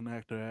Davis can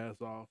act her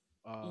ass off.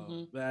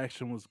 The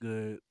action was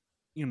good.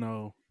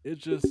 It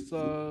just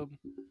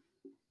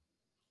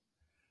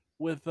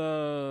with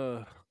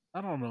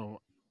I don't know.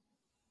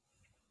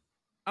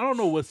 I don't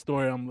know what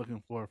story I'm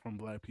looking for from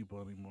Black people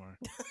anymore.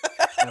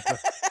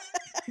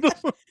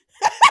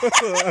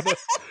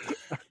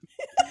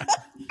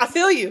 I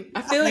feel you.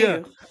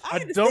 You. I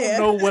don't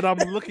know what I'm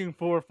looking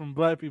for from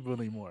Black people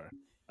anymore.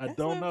 I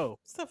don't know.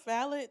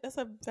 That's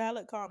a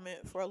valid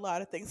comment for a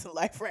lot of things in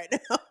life right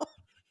now.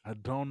 I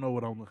don't know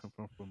what I'm looking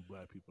for from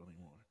Black people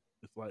anymore.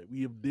 It's like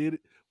we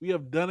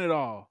have done it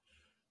all.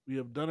 We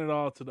have done it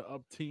all to the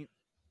upteenth.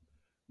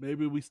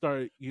 Maybe we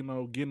start,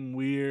 getting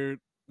weird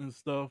and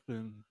stuff,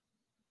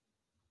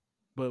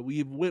 but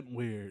we've went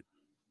weird,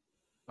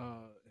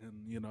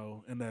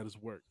 and that has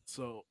worked.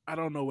 So I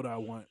don't know what I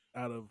want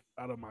out of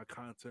my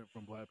content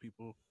from Black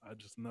people. I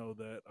just know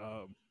that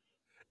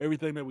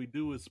everything that we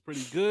do is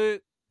pretty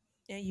good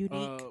and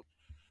unique.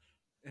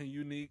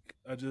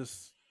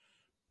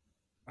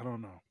 I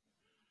don't know.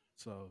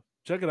 So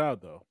check it out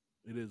though.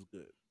 It is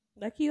good.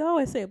 Like you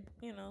always say,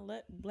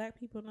 let Black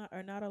people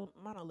are not a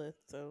monolith.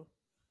 So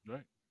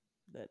right.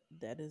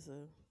 That is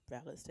a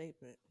valid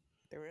statement.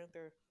 Through and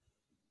through.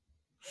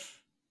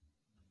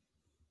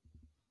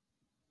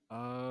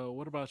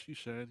 What about you,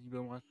 Shad? You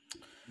been watching?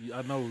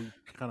 I know we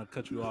kind of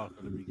cut you off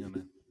at the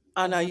beginning.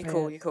 Oh no, you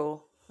cool. You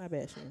cool. My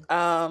bad, Shad.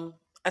 I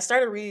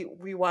started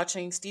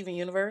rewatching Steven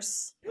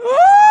Universe.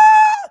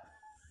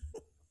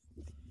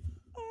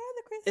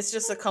 It's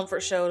just a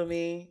comfort show to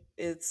me.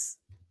 It's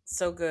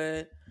So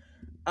good.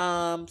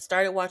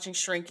 Started watching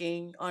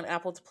Shrinking on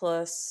Apple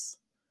Plus.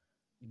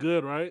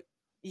 Good, right?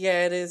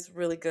 Yeah, it is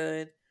really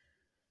good.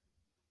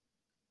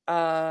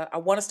 I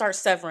want to start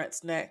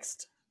Severance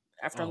next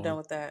after I'm done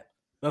with that.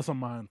 That's a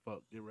mind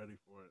fuck. Get ready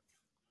for it.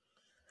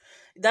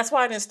 That's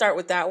why I didn't start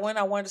with that one.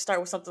 I wanted to start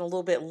with something a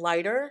little bit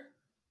lighter.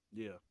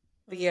 Yeah.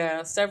 But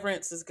yeah,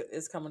 Severance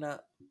is coming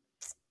up.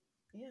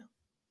 Yeah.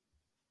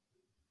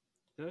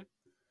 Okay.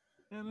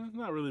 And there's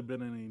not really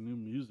been any new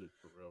music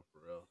for real.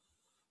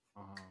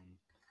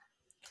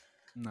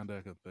 Not that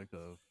I can think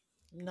of.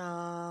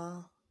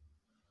 Nah.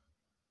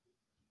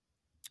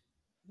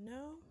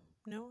 No.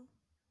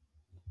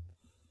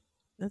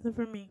 Nothing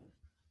for me.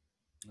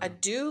 I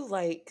do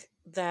like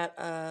that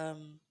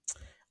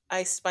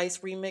Ice Spice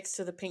remix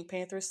to the Pink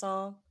Panther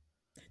song.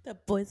 The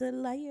boy's a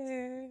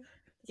liar.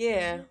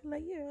 Yeah.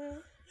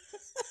 Liar.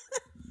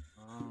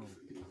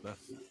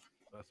 That's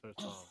her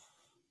song.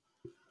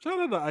 Shout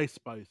out to Ice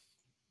Spice.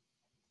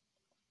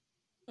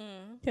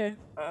 Okay.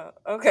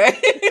 Okay.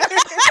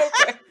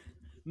 Okay.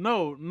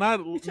 No,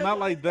 not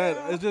like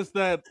that. It's just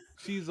that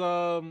she's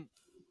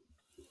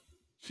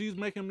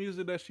making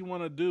music that she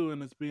want to do,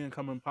 and it's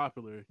becoming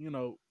popular. You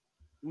know,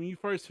 when you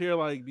first hear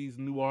like these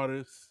new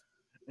artists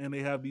and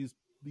they have these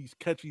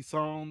catchy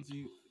songs,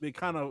 you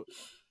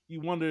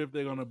wonder if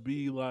they're gonna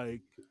be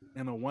like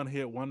in a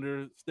one-hit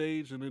wonder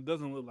stage, and it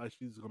doesn't look like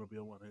she's gonna be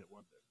a one-hit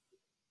wonder.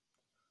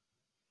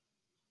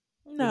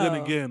 No. But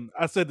then again,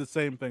 I said the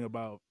same thing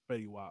about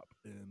Fetty Wap,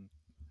 and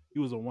he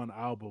was a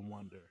one-album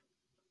wonder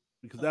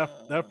because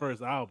that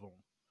first album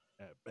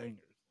had bangers.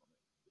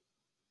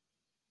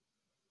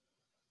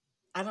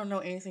 I don't know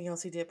anything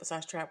else he did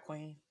besides Trap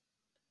Queen.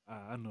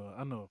 I know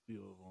a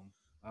few of them.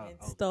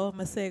 And stole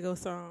Masego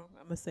song.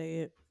 I'm gonna say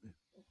it.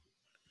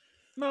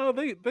 No,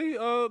 they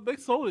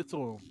sold it to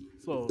him.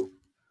 So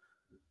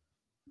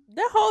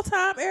that whole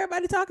time,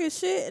 everybody talking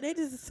shit, and they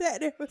just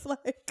sat there was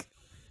like,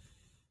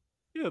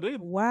 yeah, they.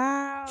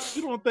 Wow.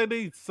 You don't think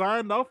they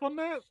signed off on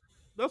that?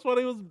 That's why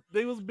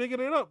they was bigging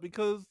it up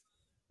because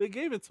they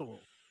gave it to him.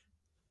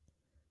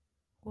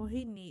 Well,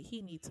 he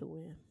need to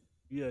win.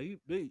 Yeah, he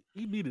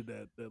needed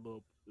that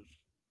little push.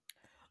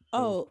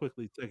 Oh,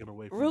 quickly taken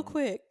away from real him.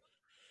 quick.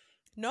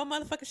 No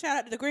motherfucking shout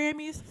out to the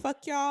Grammys.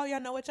 Fuck y'all.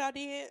 Y'all know what y'all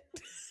did.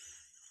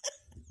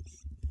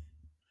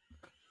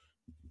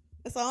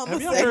 That's all I'm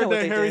gonna say. Heard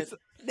that Harry?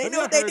 They know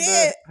what they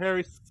did.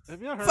 Harry,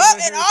 have y'all heard Fuck,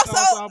 that and Harry also,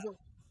 Styles album?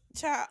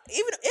 Child,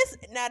 even it's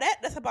now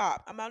that's a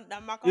bop. I'm not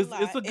gonna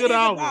lie. It's a good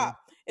album.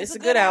 It's a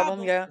good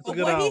album, yeah. It's a But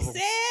good what album. he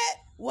said,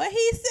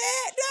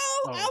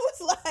 though, I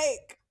was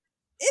like,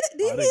 does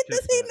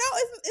he know?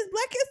 Is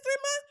Black History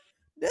Month?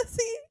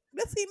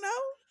 Does he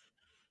know?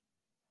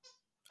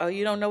 Oh,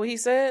 you don't know what he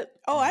said?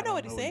 Oh, I know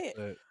what he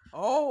said.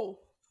 Oh,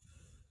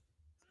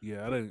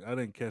 yeah, I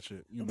didn't catch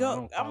it. You know,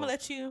 go. I'm gonna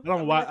let you.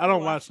 I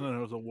don't watch none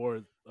of those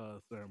award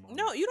ceremonies.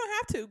 No, you don't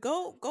have to.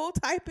 Go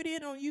type it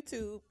in on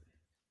YouTube.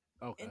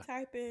 Okay. And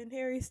type in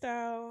Harry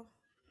Styles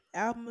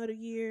album of the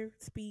year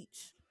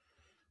speech.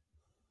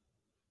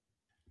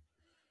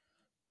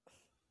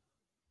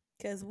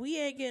 Cause we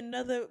ain't getting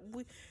another.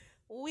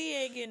 We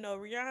ain't getting no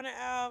Rihanna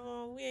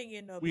album. We ain't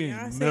getting no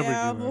Beyonce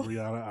album. Getting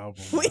a Rihanna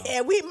album.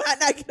 We might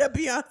not get a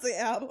Beyonce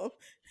album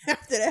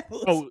after that.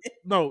 Oh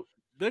no,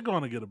 they're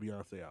gonna get a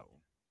Beyonce album.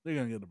 They're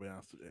gonna get a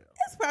Beyonce album.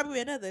 It's probably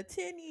another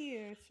 10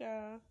 years,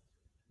 y'all.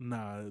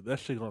 Nah, that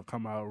shit gonna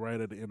come out right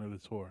at the end of the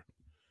tour,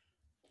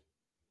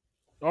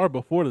 or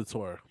before the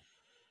tour.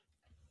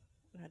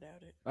 I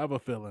doubt it. I have a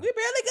feeling. We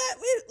barely got.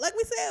 Like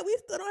we said, we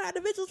still don't have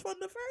the visuals from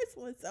the first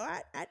one. So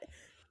I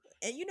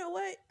and you know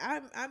what?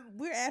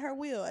 We're at her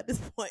will at this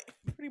point,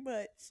 pretty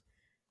much.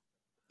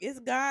 It's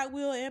God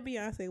will and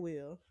Beyonce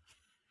will.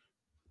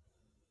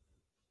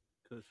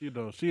 Cause she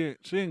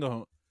ain't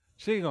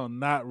gonna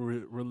not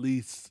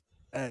release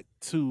Act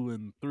 2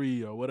 and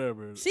 3 or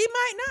whatever. She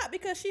might not,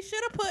 because she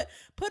should have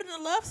put in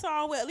a love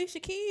song with Alicia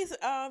Keys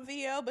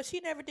VO, but she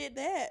never did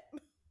that.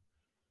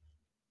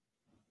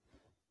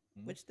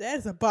 Which that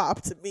is a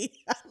bop to me.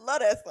 I love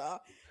that song.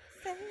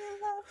 Say you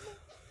love me,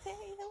 say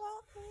you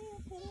want me,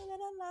 put it in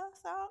a love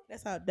song.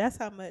 That's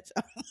how much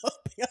I'm a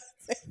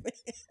Beyonce fan.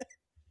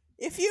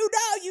 If you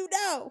know, you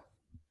know.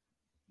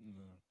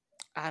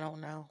 I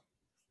don't know.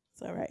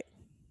 It's all right.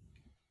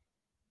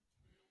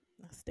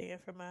 I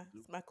stand for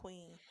my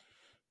queen.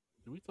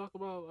 Did we talk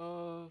about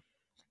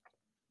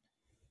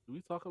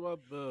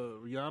the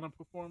Rihanna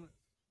performance?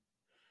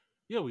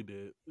 Yeah, we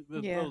did.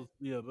 That's the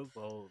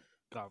whole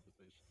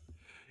conversation.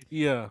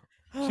 Yeah.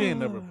 She ain't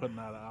never putting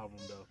out an album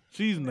though.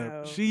 She's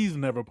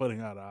never putting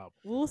out an album.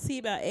 We'll see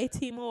about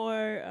 18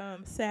 more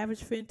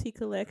Savage Fenty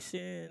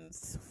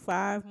collections,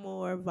 5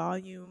 more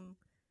volume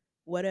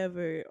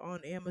whatever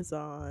on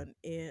Amazon,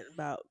 and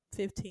about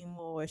 15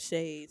 more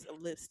shades of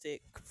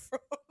lipstick from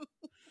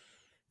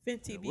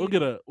Fenty Beauty.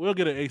 We'll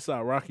get an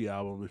A$AP Rocky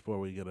album before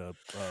we get a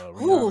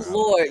oh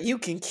Lord, you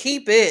can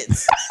keep it.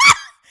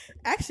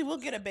 Actually, we'll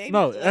get a baby.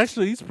 No,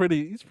 actually, he's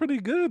pretty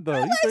good though. I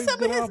like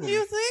some of his album.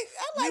 music.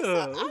 I like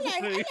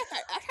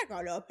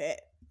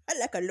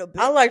a little bit.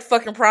 I like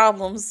fucking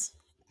Problems.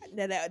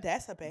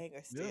 That's a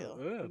banger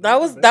still. That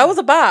was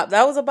a bop.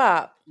 That was a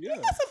bop. He got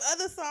some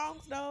other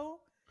songs though.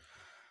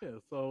 Yeah,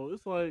 so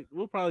it's like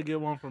we'll probably get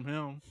one from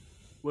him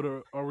with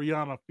a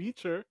Rihanna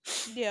feature.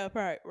 Yeah,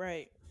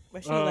 right.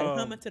 But she was like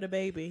humming to the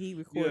baby. He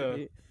recorded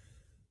it.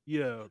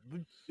 Yeah,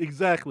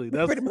 exactly.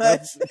 That's Pretty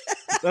much.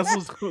 That's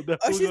what's cool.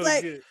 That's Or what she's we're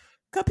like, gonna get.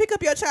 come pick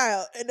up your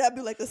child, and that'd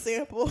be like the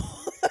sample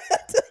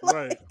to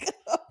Right.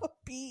 a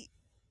beat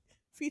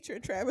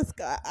featuring Travis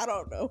Scott. I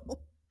don't know.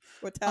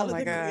 Or Tyler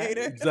the God.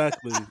 Creator.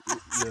 Exactly.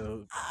 Yeah.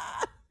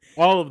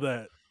 All of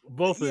that.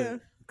 Both of Yeah.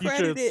 it. Credit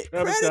Features it.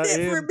 Travis Credit Scott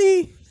it for and-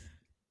 me.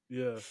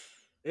 Yeah.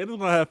 And it's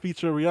gonna have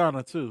feature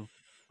Rihanna too.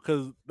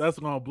 Because that's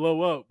gonna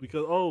blow up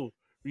because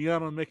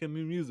Rihanna making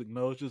new music.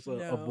 No, it's just a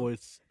No.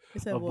 voice.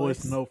 It's A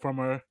voice note from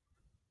her.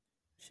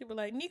 She be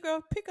like,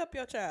 Negro, pick up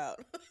your child.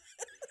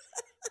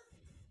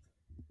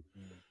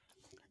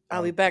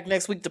 I'll be back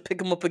next week to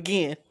pick him up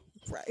again.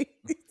 Right.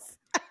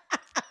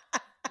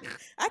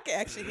 I can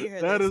actually hear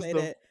her That is say the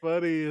that.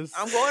 funniest.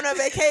 I'm going on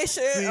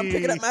vacation. I'm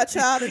picking up my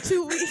child in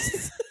 2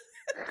 weeks.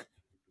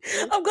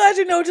 I'm glad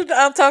you know what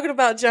I'm talking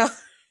about, John.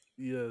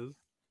 Yes.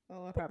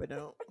 Oh, I probably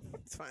don't.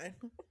 It's fine.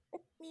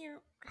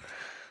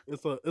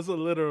 It's a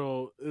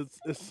literal.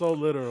 It's so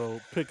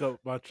literal. Pick up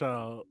my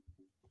child.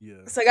 Yeah.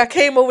 It's like I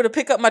came over to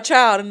pick up my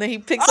child, and then he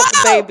picks up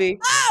the baby.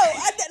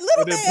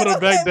 Little And then man. put her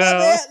back my down.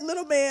 bad.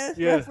 Little man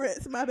Yeah.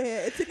 reference. My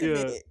bad. It took a Yeah.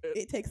 minute.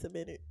 It takes a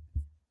minute.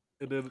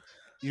 And then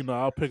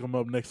I'll pick them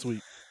up next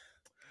week.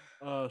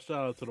 Shout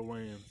out to the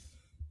Wayans.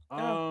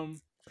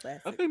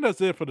 Classic. I think that's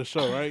it for the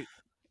show, right?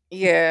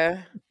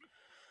 Yeah.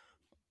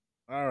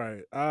 All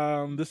right.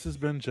 This has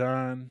been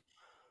John.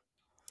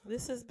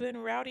 This has been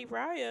Rowdy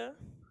Raya.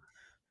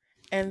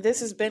 And this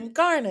has been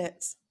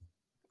Garnet.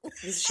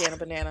 This is Shanna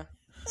Banana.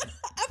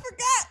 I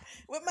forgot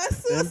with my And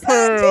suicide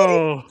titty.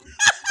 Pearl.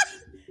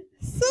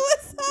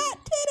 Suicide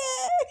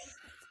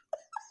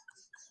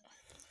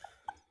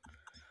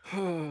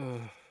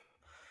titty.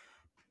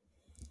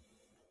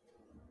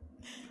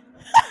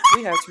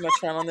 We have too much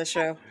fun on this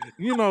show.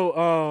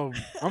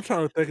 I'm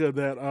trying to think of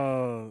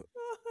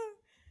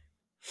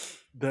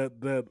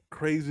that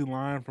crazy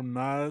line from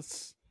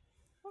Nas.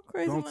 What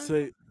crazy Don't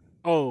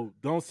line?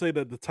 don't say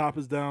that the top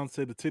is down,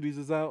 say the titties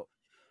is out.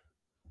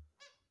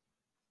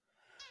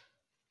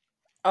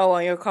 Oh,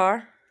 on your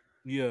car?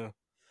 Yeah.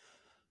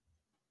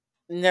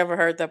 Never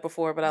heard that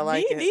before, but I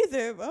like Me it.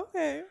 neither.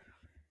 Okay.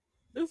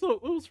 It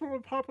was from a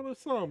popular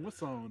song. What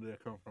song did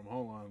that come from?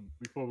 Hold on.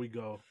 Before we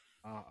go,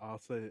 I'll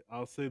say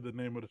the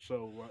name of the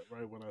show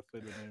right when I say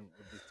the name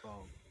of the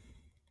song.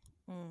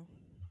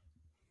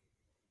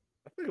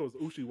 I think it was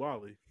Uchi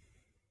Wally.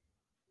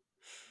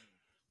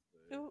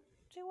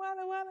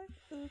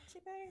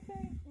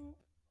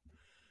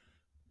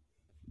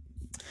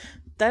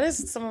 That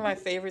is some of my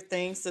favorite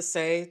things to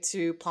say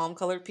to palm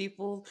colored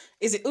people.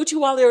 Is it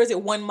Uchiwali or is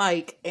it one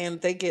mic? And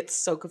they get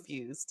so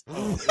confused.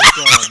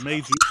 It's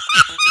Meiji.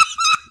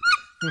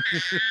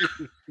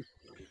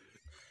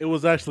 It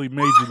was actually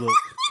Meiji look.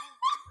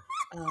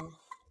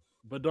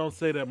 But don't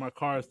say that my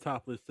car is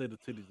topless. Say the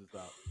titties is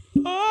out.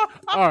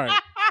 All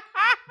right.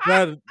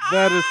 That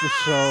is the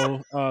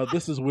show.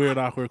 This is Weird,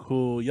 Awkward,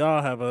 Cool.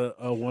 Y'all have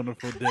a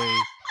wonderful day.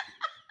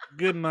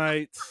 Good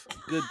night.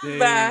 Good day.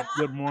 Bye.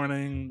 Good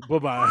morning.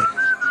 Bye-bye.